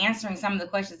kind of answering some of the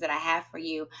questions that I have for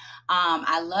you.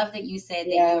 I love that you said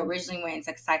that you originally went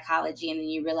into psychology and then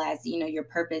you realized, your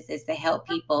purpose is to help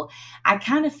people. I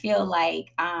kind of feel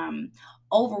like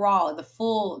overall, the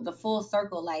full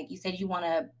circle, like you said, you want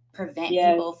to prevent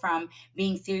people from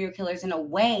being serial killers. In a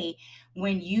way,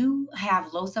 when you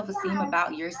have low self-esteem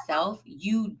about yourself,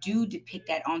 you do depict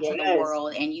that onto the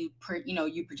world, and you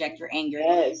project your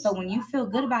anger. So when you feel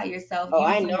good about yourself,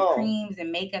 using your creams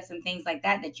and makeups and things like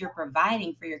that you're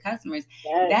providing for your customers,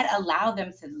 that allow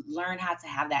them to learn how to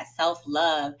have that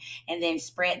self-love and then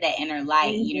spread that inner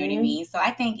light. You know what I mean? So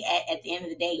I think at the end of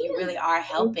the day, you really are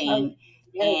helping.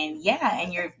 And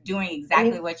and you're doing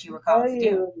exactly what you were called to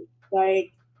do.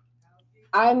 Like,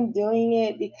 I'm doing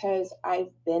it because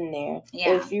I've been there.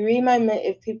 Yeah. If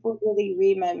people really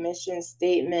read my mission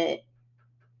statement,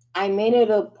 I made it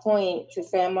a point to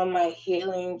say I'm on my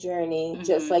healing journey,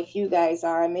 just like you guys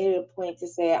are. I made it a point to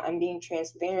say I'm being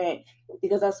transparent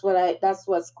because that's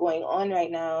what's going on right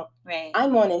now. Right.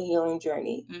 I'm on a healing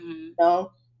journey, you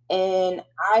know? And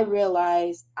I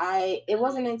realized it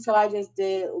wasn't until I just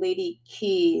did Lady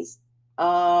Key's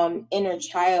inner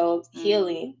child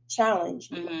healing challenge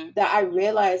that I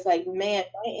realized, like, man,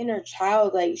 my inner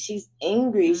child, like, she's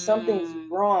angry, something's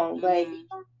wrong. Like,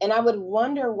 and I would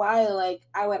wonder why, like,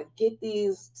 I would get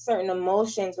these certain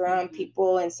emotions around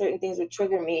people and certain things would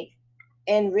trigger me.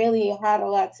 And really, it had a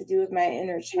lot to do with my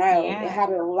inner child. It had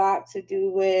a lot to do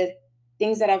with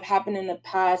things that have happened in the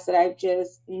past that I've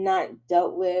just not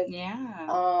dealt with.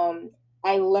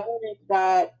 I learned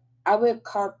that I would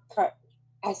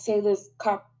I say this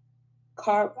compartmentalize.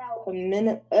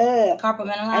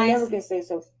 I never can say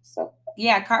so.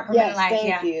 Yeah, compartmentalize. Yes,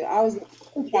 thank you. I was a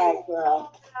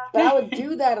girl, but I would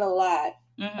do that a lot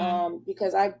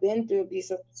because I've been through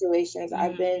abusive situations.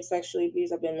 I've been sexually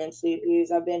abused. I've been mentally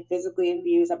abused. I've been physically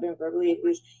abused. I've been verbally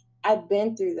abused. I've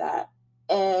been through that,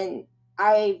 and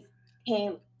I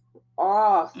came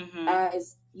off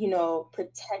as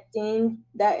protecting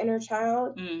that inner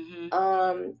child.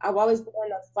 I've always been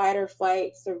in a fight or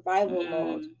flight survival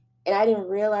mode, and I didn't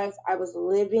realize I was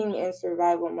living in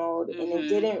survival mode. And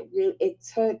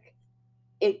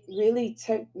it really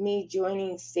took me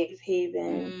joining Safe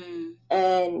Haven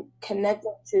and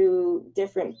connecting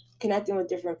with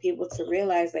different people to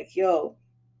realize, like, yo,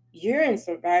 you're in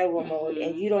survival mode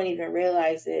and you don't even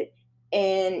realize it.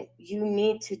 And you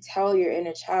need to tell your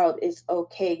inner child it's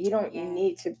okay. You don't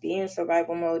need to be in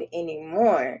survival mode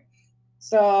anymore.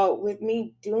 So with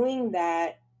me doing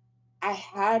that, I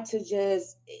had to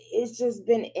it's just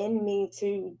been in me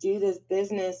to do this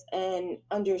business and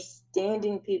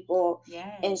understanding people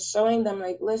and showing them,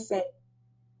 like, listen,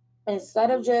 instead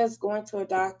of just going to a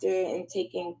doctor and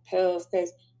taking pills,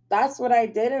 because that's what I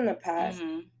did in the past.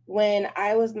 When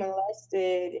I was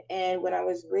molested and when I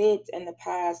was raped in the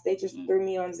past, they just threw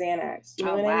me on Xanax. You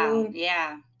know what I mean?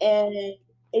 Yeah. And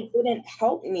it didn't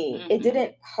help me. It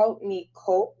didn't help me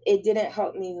cope. It didn't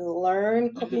help me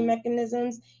learn coping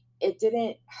mechanisms. It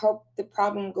didn't help the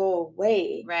problem go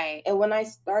away. Right. And when I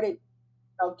started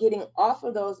getting off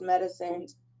of those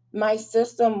medicines, my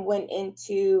system went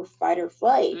into fight or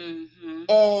flight.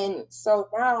 And so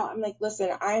now I'm like, listen,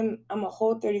 I'm a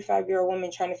whole 35-year-old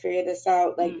woman trying to figure this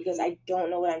out, like, because I don't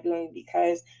know what I'm doing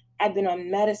because I've been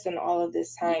on medicine all of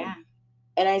this time. Yeah.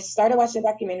 And I started watching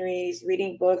documentaries,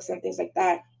 reading books and things like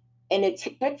that. And it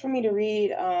took for me to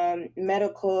read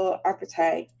Medical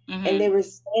Archetype. And they were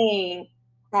saying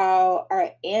how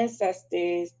our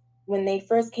ancestors when they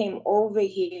first came over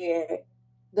here,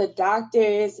 the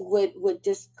doctors would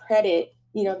discredit,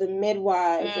 you know, the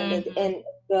midwives and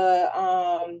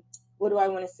the what do I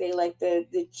want to say, like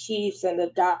the chiefs and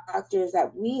the doctors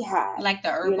that we had, like the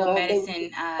you herbal know,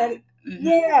 medicine.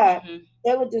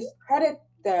 they would discredit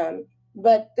them.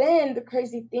 But then the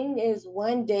crazy thing is,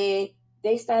 one day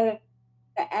they started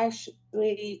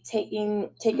actually taking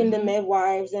the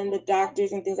midwives and the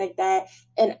doctors and things like that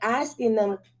and asking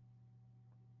them,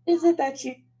 is it that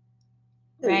you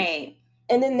use? Right.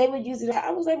 And then they would use it.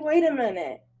 I was like, wait a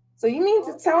minute. So you mean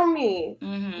to tell me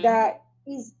that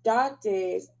these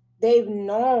doctors, they've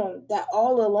known that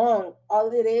all along,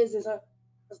 all it is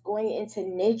going into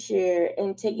nature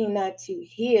and taking that to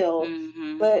heal.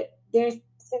 But there's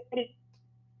somebody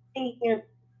here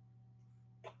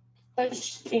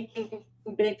pushing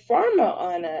big pharma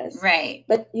on us. Right.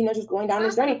 But, you know, just going down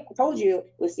this journey, I told you,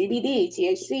 with CBD,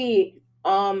 THC,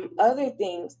 other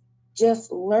things,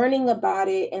 just learning about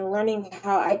it and learning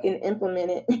how I can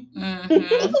implement it.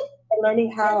 And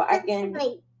learning how I can.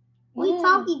 Who are you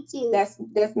talking to?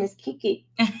 That's Miss Kiki.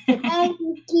 Hi,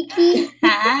 Miss Kiki.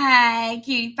 Hi,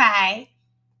 cutie pie.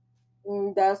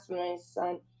 That's my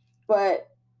son. But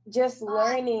just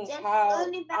learning how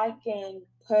I can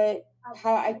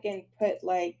put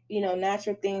like, you know,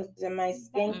 natural things in my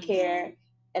skincare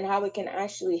and how it can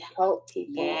actually help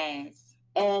people. Yes.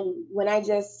 And when I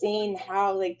just seen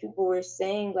how like people were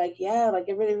saying like, yeah, like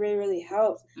it really, really, really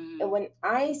helps. And when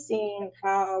I seen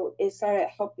how it started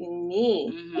helping me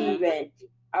even,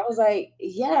 I was like,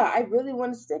 yeah, I really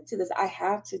want to stick to this. I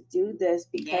have to do this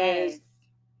because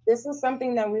this is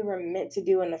something that we were meant to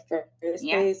do in the first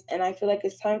place. And I feel like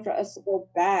it's time for us to go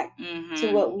back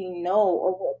to what we know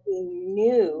or what we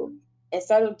knew,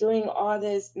 instead of doing all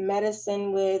this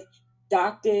medicine with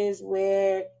doctors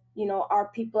where, you know, our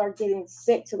people are getting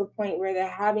sick to the point where they're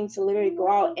having to literally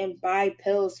go out and buy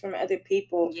pills from other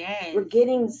people. We're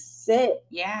getting sick.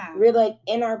 We're like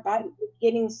in our body, we're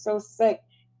getting so sick.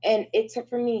 And it took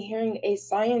for me hearing a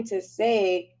scientist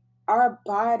say, our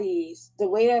bodies, the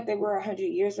way that they were 100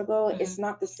 years ago, it's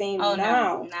not the same now.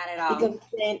 No, not at all. Because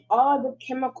then all the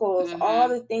chemicals, all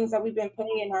the things that we've been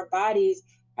putting in our bodies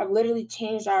have literally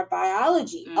changed our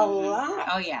biology a lot.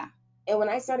 Oh, yeah. And when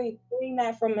I started hearing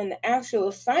that from an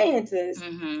actual scientist,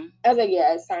 I was like,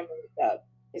 yeah, it's time to wake up.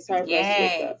 It's time for us to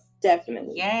wake up.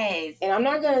 Definitely. Yes. And I'm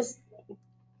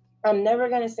never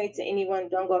going to say to anyone,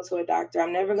 don't go to a doctor.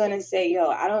 I'm never going to say, yo,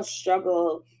 I don't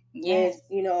struggle with,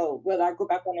 you know, whether I go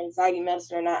back on anxiety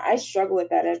medicine or not. I struggle with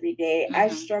that every day. I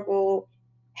struggle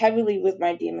heavily with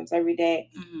my demons every day.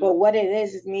 But what it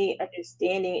is me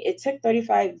understanding it took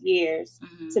 35 years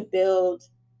to build,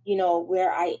 you know,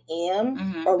 where I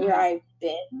am or where I've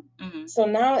been. So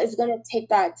now it's going to take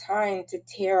that time to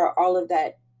tear all of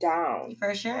that down.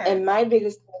 For sure. And my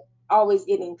biggest thing, always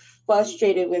getting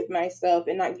frustrated with myself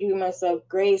and not giving myself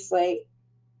grace. Like,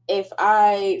 if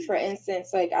I, for instance,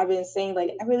 like I've been saying,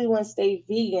 like, I really want to stay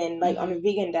vegan, like on a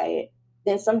vegan diet.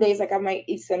 Then some days, like I might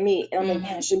eat some meat and I'm like,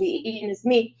 man, I should be eating this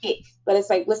meat. But it's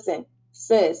like, listen,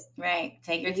 sis,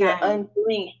 take your time. You're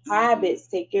undoing habits.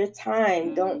 Take your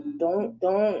time.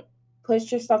 Don't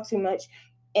push yourself too much,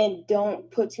 and don't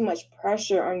put too much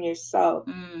pressure on yourself.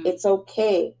 It's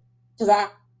okay, because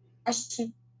I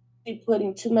should be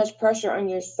putting too much pressure on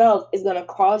yourself is going to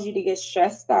cause you to get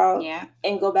stressed out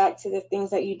and go back to the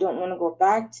things that you don't want to go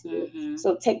back to.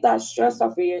 So take that stress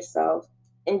off of yourself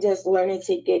and just learn to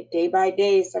take it day by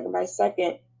day, second by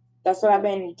second. That's what I've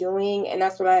been doing, and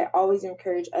that's what I always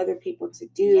encourage other people to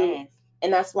do.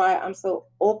 And that's why I'm so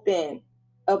open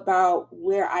about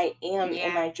where I am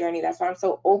in my journey. That's why I'm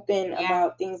so open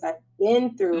about things I've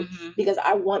been through, because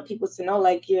I want people to know,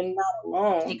 like, you're not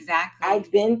alone. Exactly.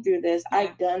 I've been through this.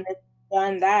 I've done this,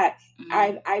 done that.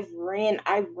 I've ran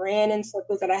in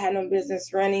circles that I had no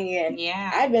business running in.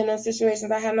 I've been in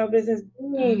situations I had no business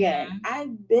being in.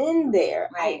 I've been there.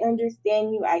 I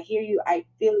understand you. I hear you. I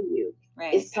feel you.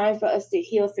 It's time for us to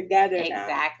heal together now.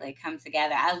 Exactly. Come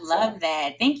together. I love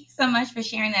that. Thank you so much for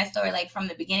sharing that story, like from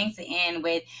the beginning to end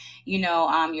with, you know,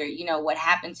 your, you know, what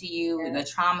happened to you, the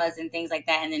traumas and things like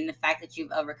that. And then the fact that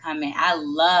you've overcome it. I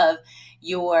love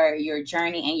your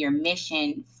journey and your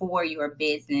mission for your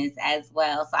business as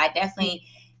well. So I definitely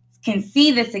can see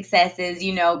the successes,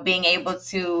 you know, being able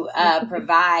to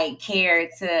provide care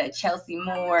to Chelsea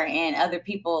Moore and other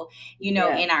people, you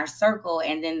know, in our circle.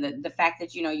 And then the fact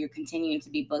that, you know, you're continuing to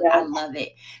be booked. I love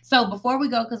it. So before we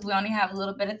go, because we only have a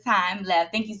little bit of time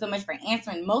left, thank you so much for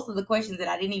answering most of the questions that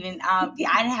I didn't even, I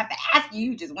didn't have to ask you.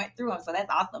 You just went through them. So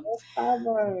that's awesome.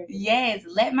 Yes.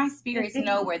 Let my spirits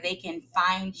know where they can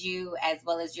find you, as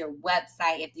well as your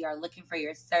website if you are looking for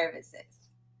your services.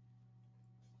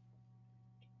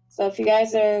 So if you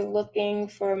guys are looking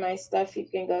for my stuff, you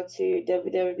can go to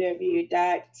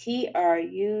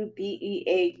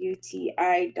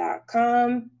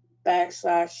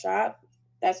www.trubeauti.com/shop.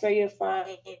 That's where you'll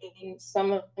find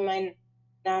some of my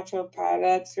natural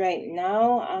products. Right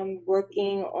now, I'm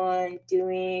working on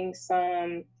doing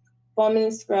some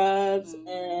foaming scrubs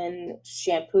and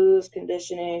shampoos,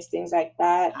 conditioners, things like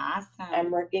that. Awesome.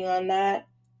 I'm working on that.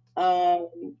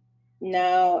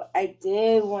 Now, I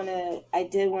did want to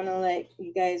let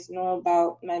you guys know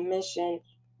about my mission,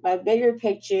 my bigger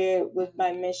picture with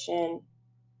my mission.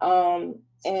 And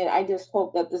I just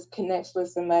hope that this connects with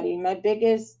somebody. My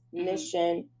biggest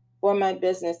mission for my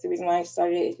business, the reason why I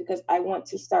started it, is because I want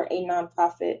to start a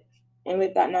nonprofit. And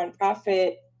with that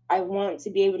nonprofit, I want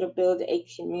to be able to build a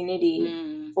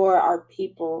community for our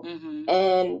people.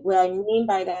 And what I mean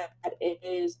by that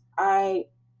is I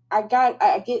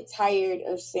get tired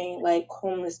of seeing like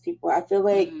homeless people. I feel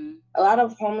like a lot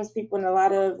of homeless people and a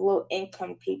lot of low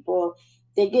income people,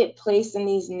 they get placed in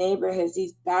these neighborhoods,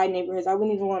 these bad neighborhoods I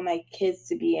wouldn't even want my kids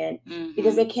to be in,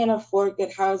 because they can't afford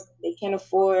good housing. They can't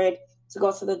afford to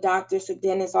go to the doctors, to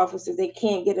dentist offices. They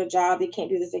can't get a job. They can't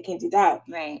do this. They can't do that.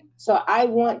 Right. So I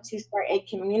want to start a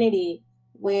community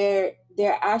where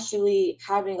they're actually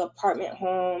having apartment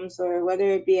homes, or whether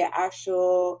it be an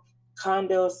actual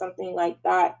condo, something like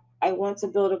that. I want to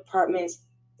build apartments,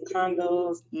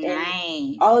 condos,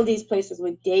 and all of these places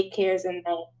with daycares in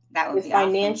them, with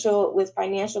financial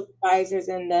advisors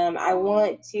in them. I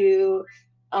want to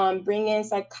bring in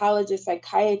psychologists,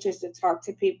 psychiatrists to talk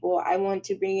to people. I want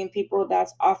to bring in people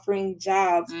that's offering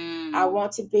jobs. I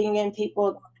want to bring in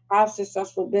people that have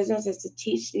successful businesses to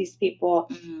teach these people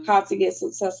how to get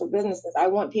successful businesses. I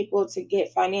want people to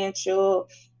get financial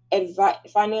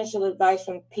advice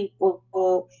from people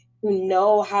who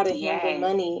know how to handle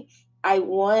money. I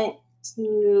want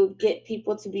to get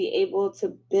people to be able to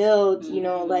build,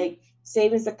 like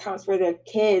savings accounts for their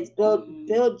kids, build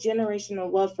generational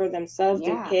wealth for themselves,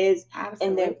 their kids,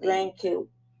 and their grandkids.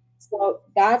 So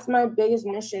that's my biggest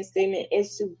mission statement,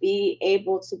 is to be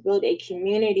able to build a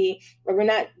community where we're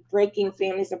not breaking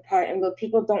families apart, and where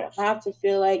people don't have to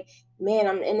feel like, man,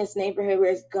 I'm in this neighborhood where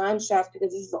it's gunshots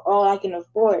because this is all I can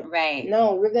afford. Right.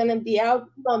 No, we're gonna be out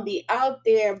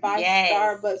there by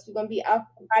Starbucks. We're gonna be out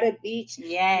by the beach.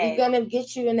 We're gonna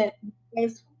get you in a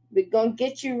nice, we're gonna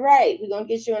get you right. We're gonna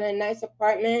get you in a nice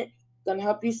apartment. Gonna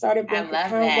help you start a bank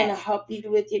account. Gonna help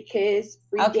you with your kids.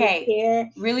 Free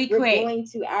daycare. Really quick. We're going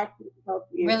to actually help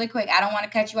you. Really quick. I don't want to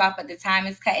cut you off, but the time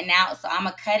is cutting out, so I'm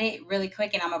gonna cut it really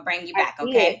quick and I'm gonna bring you back.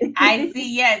 Okay? I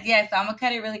see. Yes. So I'm gonna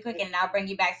cut it really quick and I'll bring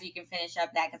you back so you can finish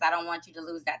up that, because I don't want you to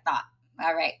lose that thought.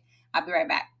 All right. I'll be right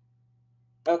back.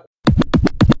 Okay.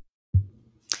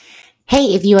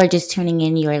 Hey, if you are just tuning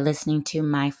in, you are listening to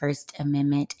My First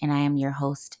Amendment, and I am your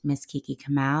host, Miss Kiki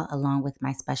Kamal, along with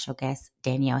my special guest,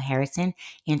 Danielle Harrison,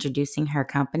 introducing her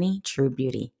company,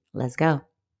 Trubeauti. Let's go.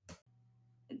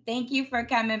 Thank you for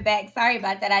coming back. Sorry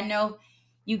about that. I know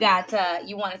you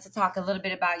wanted to talk a little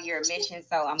bit about your mission,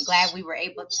 so I'm glad we were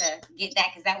able to get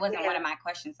that, because that wasn't one of my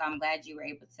questions, so I'm glad you were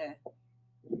able to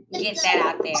get that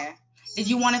out there. Did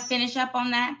you want to finish up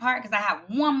on that part? Because I have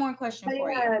one more question for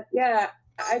you. Yeah.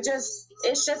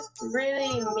 It's just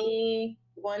really me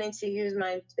wanting to use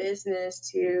my business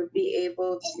to be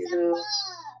able to,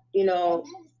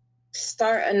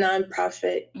 start a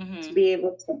nonprofit, to be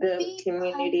able to build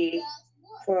community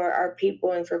for our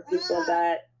people, and for people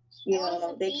that,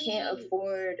 they can't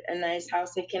afford a nice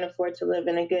house, they can't afford to live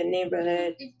in a good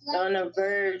neighborhood, they're on the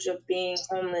verge of being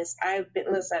homeless. I've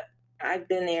been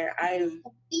there. I've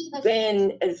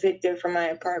been evicted from my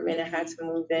apartment and had to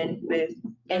move in with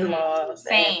in-laws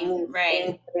and move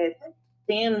in with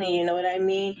family, you know what I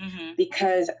mean?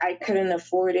 Because I couldn't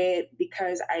afford it,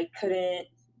 because I couldn't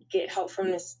get help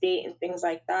from the state and things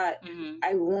like that.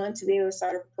 I want to be able to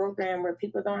start a program where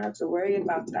people don't have to worry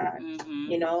about that.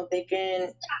 They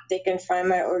can find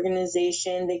my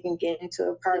organization, they can get into an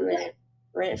apartment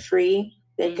rent free,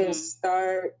 they can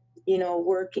start,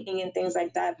 working and things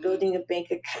like that, building a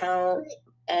bank account,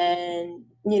 and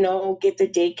get the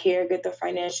daycare, get the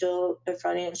financial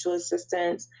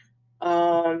assistance,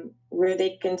 where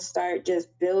they can start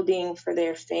just building for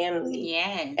their family.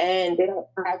 And they don't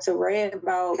have to worry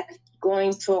about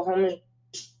going to a homeless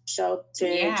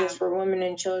shelter just for women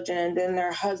and children, and then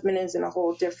their husband is in a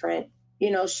whole different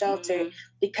shelter,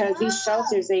 because these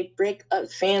shelters, they break up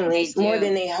families more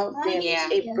than they help families.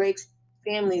 It breaks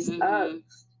families up.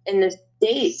 In the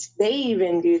States, they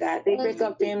even do that. They break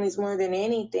up families more than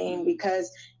anything,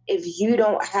 because if you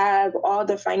don't have all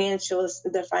the finances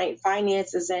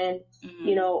in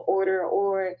order,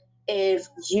 or if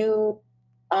you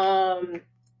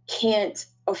can't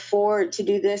afford to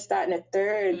do this, that, and the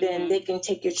third, then they can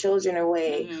take your children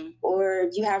away, or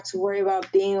you have to worry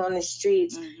about being on the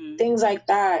streets, things like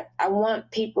that. I want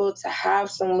people to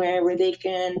have somewhere where they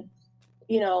can,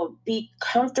 be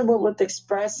comfortable with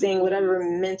expressing whatever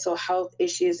mental health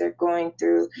issues they're going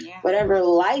through, whatever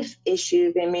life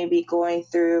issues they may be going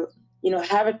through.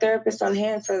 Have a therapist on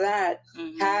hand for that.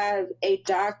 Have a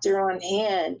doctor on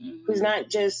hand who's not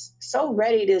just so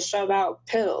ready to shove out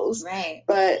pills,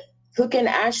 but who can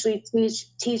actually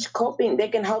teach coping. They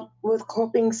can help with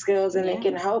coping skills, and they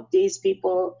can help these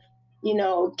people,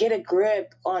 get a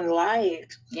grip on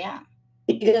life.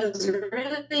 Because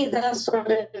really, that's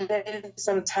what it is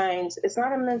sometimes. It's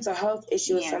not a mental health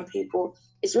issue with some people.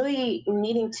 It's really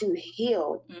needing to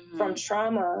heal from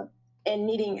trauma and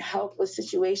needing help with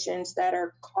situations that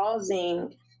are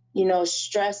causing,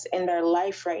 stress in their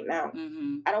life right now.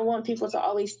 I don't want people to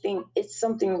always think it's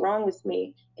something wrong with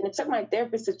me. And it took my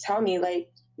therapist to tell me, like,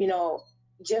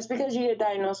 just because you get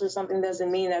diagnosed with something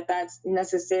doesn't mean that that's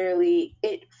necessarily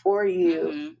it for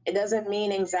you. It doesn't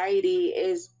mean anxiety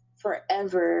is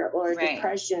forever, or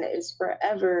depression is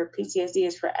forever, PTSD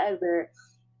is forever.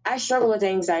 I struggle with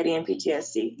anxiety and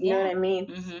PTSD. You know what I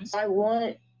mean? So I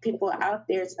want people out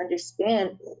there to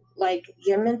understand, like,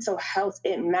 your mental health,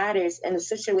 it matters, and the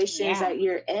situations that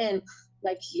you're in.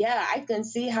 Like, I can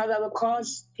see how that would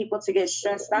cause people to get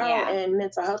stressed out and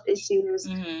mental health issues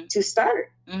to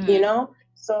start,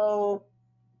 So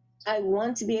I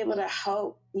want to be able to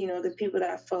help, the people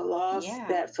that feel lost,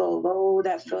 that feel low,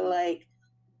 that feel like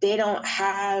they don't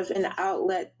have an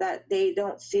outlet, that they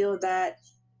don't feel that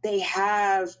they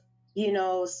have,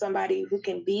 somebody who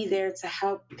can be there to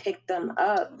help pick them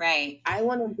up. I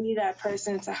want to be that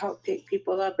person to help pick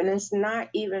people up. And it's not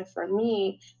even for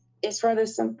me. It's for the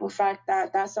simple fact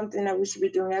that that's something that we should be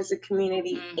doing as a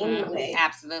community anyway.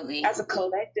 Absolutely. As a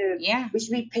collective, we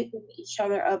should be picking each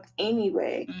other up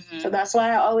anyway. So that's why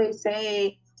I always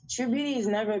say Trubeauti has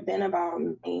never been about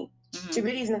me.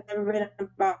 Trubeauti has never been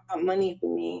about money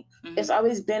for me. It's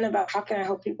always been about how can I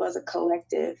help people as a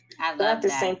collective. But at the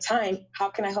same time, how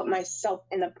can I help myself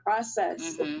in the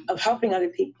process of helping other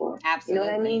people? Absolutely. You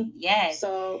know what I mean? Yes.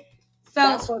 So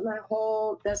that's what my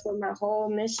whole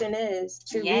mission is.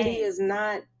 Trubeauti is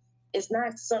not, it's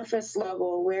not surface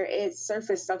level where it's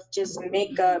surface stuff, just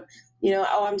makeup,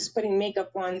 I'm just putting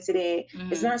makeup on today.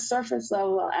 It's not surface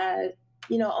level as,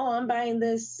 I'm buying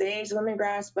this sage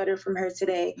lemongrass butter from her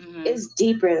today. It's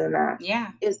deeper than that.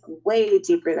 It's way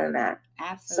deeper than that.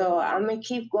 Absolutely. So I'm going to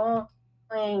keep going.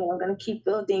 I'm going to keep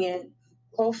building it.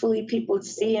 Hopefully people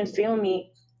see and feel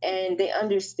me, and they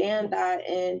understand that,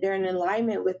 and they're in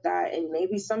alignment with that. And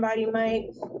maybe somebody might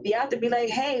be out to be like,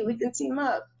 hey, we can team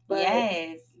up. But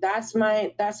that's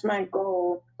my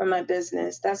goal for my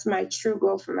business. That's my true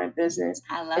goal for my business.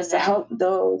 I love is to help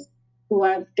those who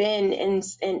have been in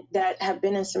that have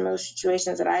been in similar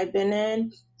situations that I've been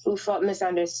in, who felt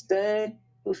misunderstood,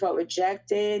 who felt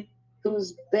rejected,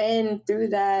 who's been through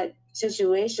that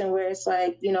situation where it's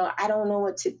like, I don't know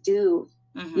what to do.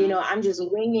 I'm just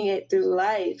winging it through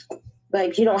life.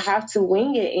 Like, you don't have to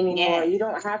wing it anymore. You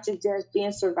don't have to just be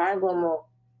in survival mode.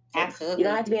 Absolutely. You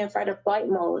don't have to be in fight or flight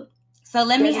mode. So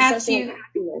let me ask you.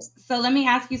 So let me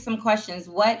ask you some questions.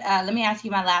 Let me ask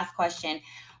you my last question.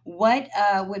 What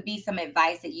would be some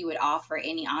advice that you would offer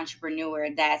any entrepreneur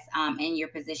that's in your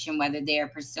position, whether they're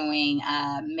pursuing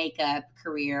a makeup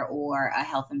career or a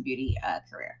health and beauty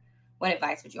career? What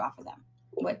advice would you offer them?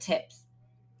 What tips?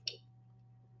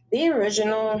 Be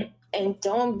original, and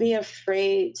don't be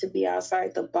afraid to be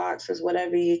outside the box with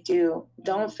whatever you do.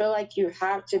 Don't feel like you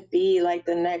have to be like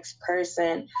the next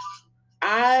person.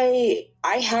 I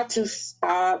had to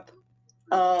stop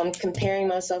comparing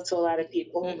myself to a lot of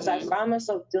people, because I found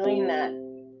myself doing that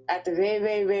at the very,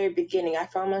 very, very beginning. I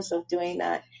found myself doing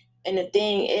that. And the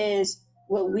thing is,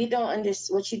 what you don't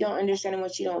understand and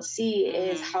what you don't see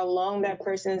is how long that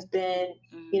person's been,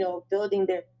 building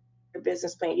their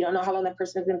business plan. You don't know how long that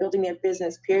person has been building their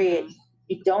business, period.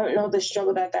 You don't know the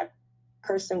struggle that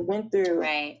person went through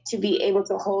to be able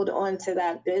to hold on to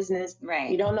that business.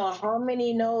 You don't know how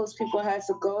many no's people had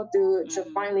to go through to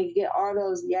finally get all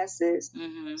those yeses.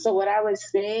 So what I would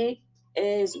say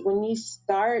is, when you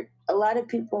start, a lot of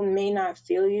people may not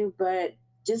feel you, but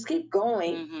just keep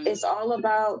going. It's all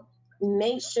about,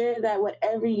 make sure that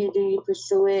whatever you do, you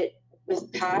pursue it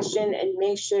with passion, and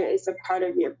make sure it's a part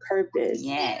of your purpose.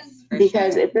 Yes,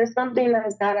 because if there's something that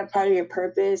is not a part of your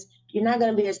purpose, you're not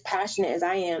going to be as passionate as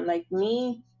I am. Like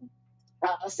me,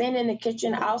 I'll stand in the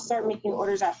kitchen. I'll start making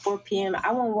orders at 4 p.m.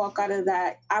 I won't walk out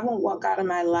of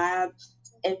my lab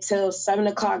until 7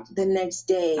 o'clock the next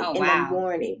day in the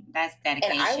morning. That's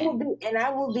dedication. And I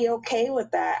will be okay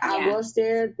with that. Yeah. I'll go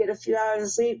upstairs, get a few hours of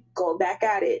sleep, go back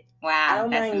at it. Wow. I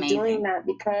don't mind amazing. doing that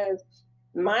because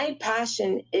my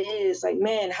passion is like,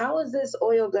 man, how is this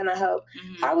oil gonna help?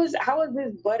 Mm-hmm. How is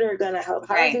this butter gonna help?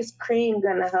 How Right. is this cream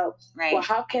gonna help? Right. Well,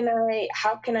 how can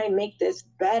I make this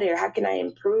better? How can I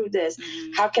improve this?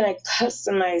 Mm-hmm. How can I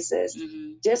customize this?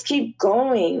 Mm-hmm. Just keep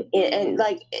going. And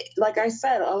like I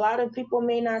said, a lot of people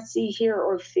may not see, hear,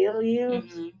 or feel you,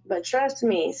 mm-hmm. but trust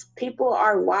me, people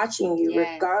are watching you.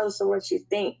 Yes. Regardless of what you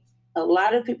think. A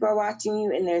lot of people are watching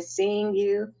you and they're seeing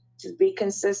you. Just be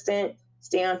consistent.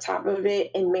 Stay on top of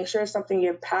it and make sure it's something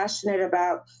you're passionate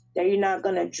about that you're not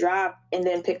going to drop and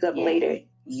then pick up later.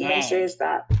 So make sure you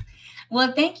stop.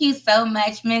 Well, thank you so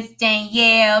much, Miss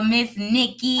Danielle, Miss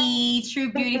Nikki,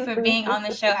 Trubeauti, for being on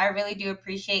the show. I really do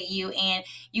appreciate you. And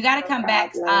you got to come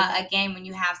back again when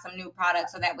you have some new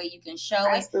products so that way you can show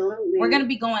Absolutely. it. We're going to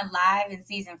be going live in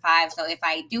season 5. So if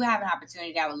I do have an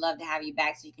opportunity, I would love to have you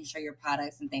back so you can show your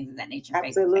products and things of that nature.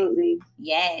 Absolutely. Face-to-face.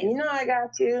 Yes. You know I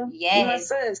got you. Yes. You my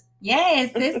sis.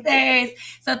 Yes, sisters.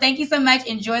 So thank you so much.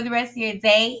 Enjoy the rest of your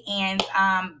day and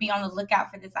be on the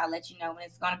lookout for this. I'll let you know when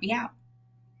it's going to be out.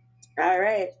 All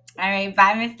right.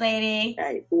 Bye, Miss Lady. All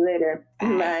right. See you later.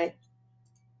 Bye. Bye.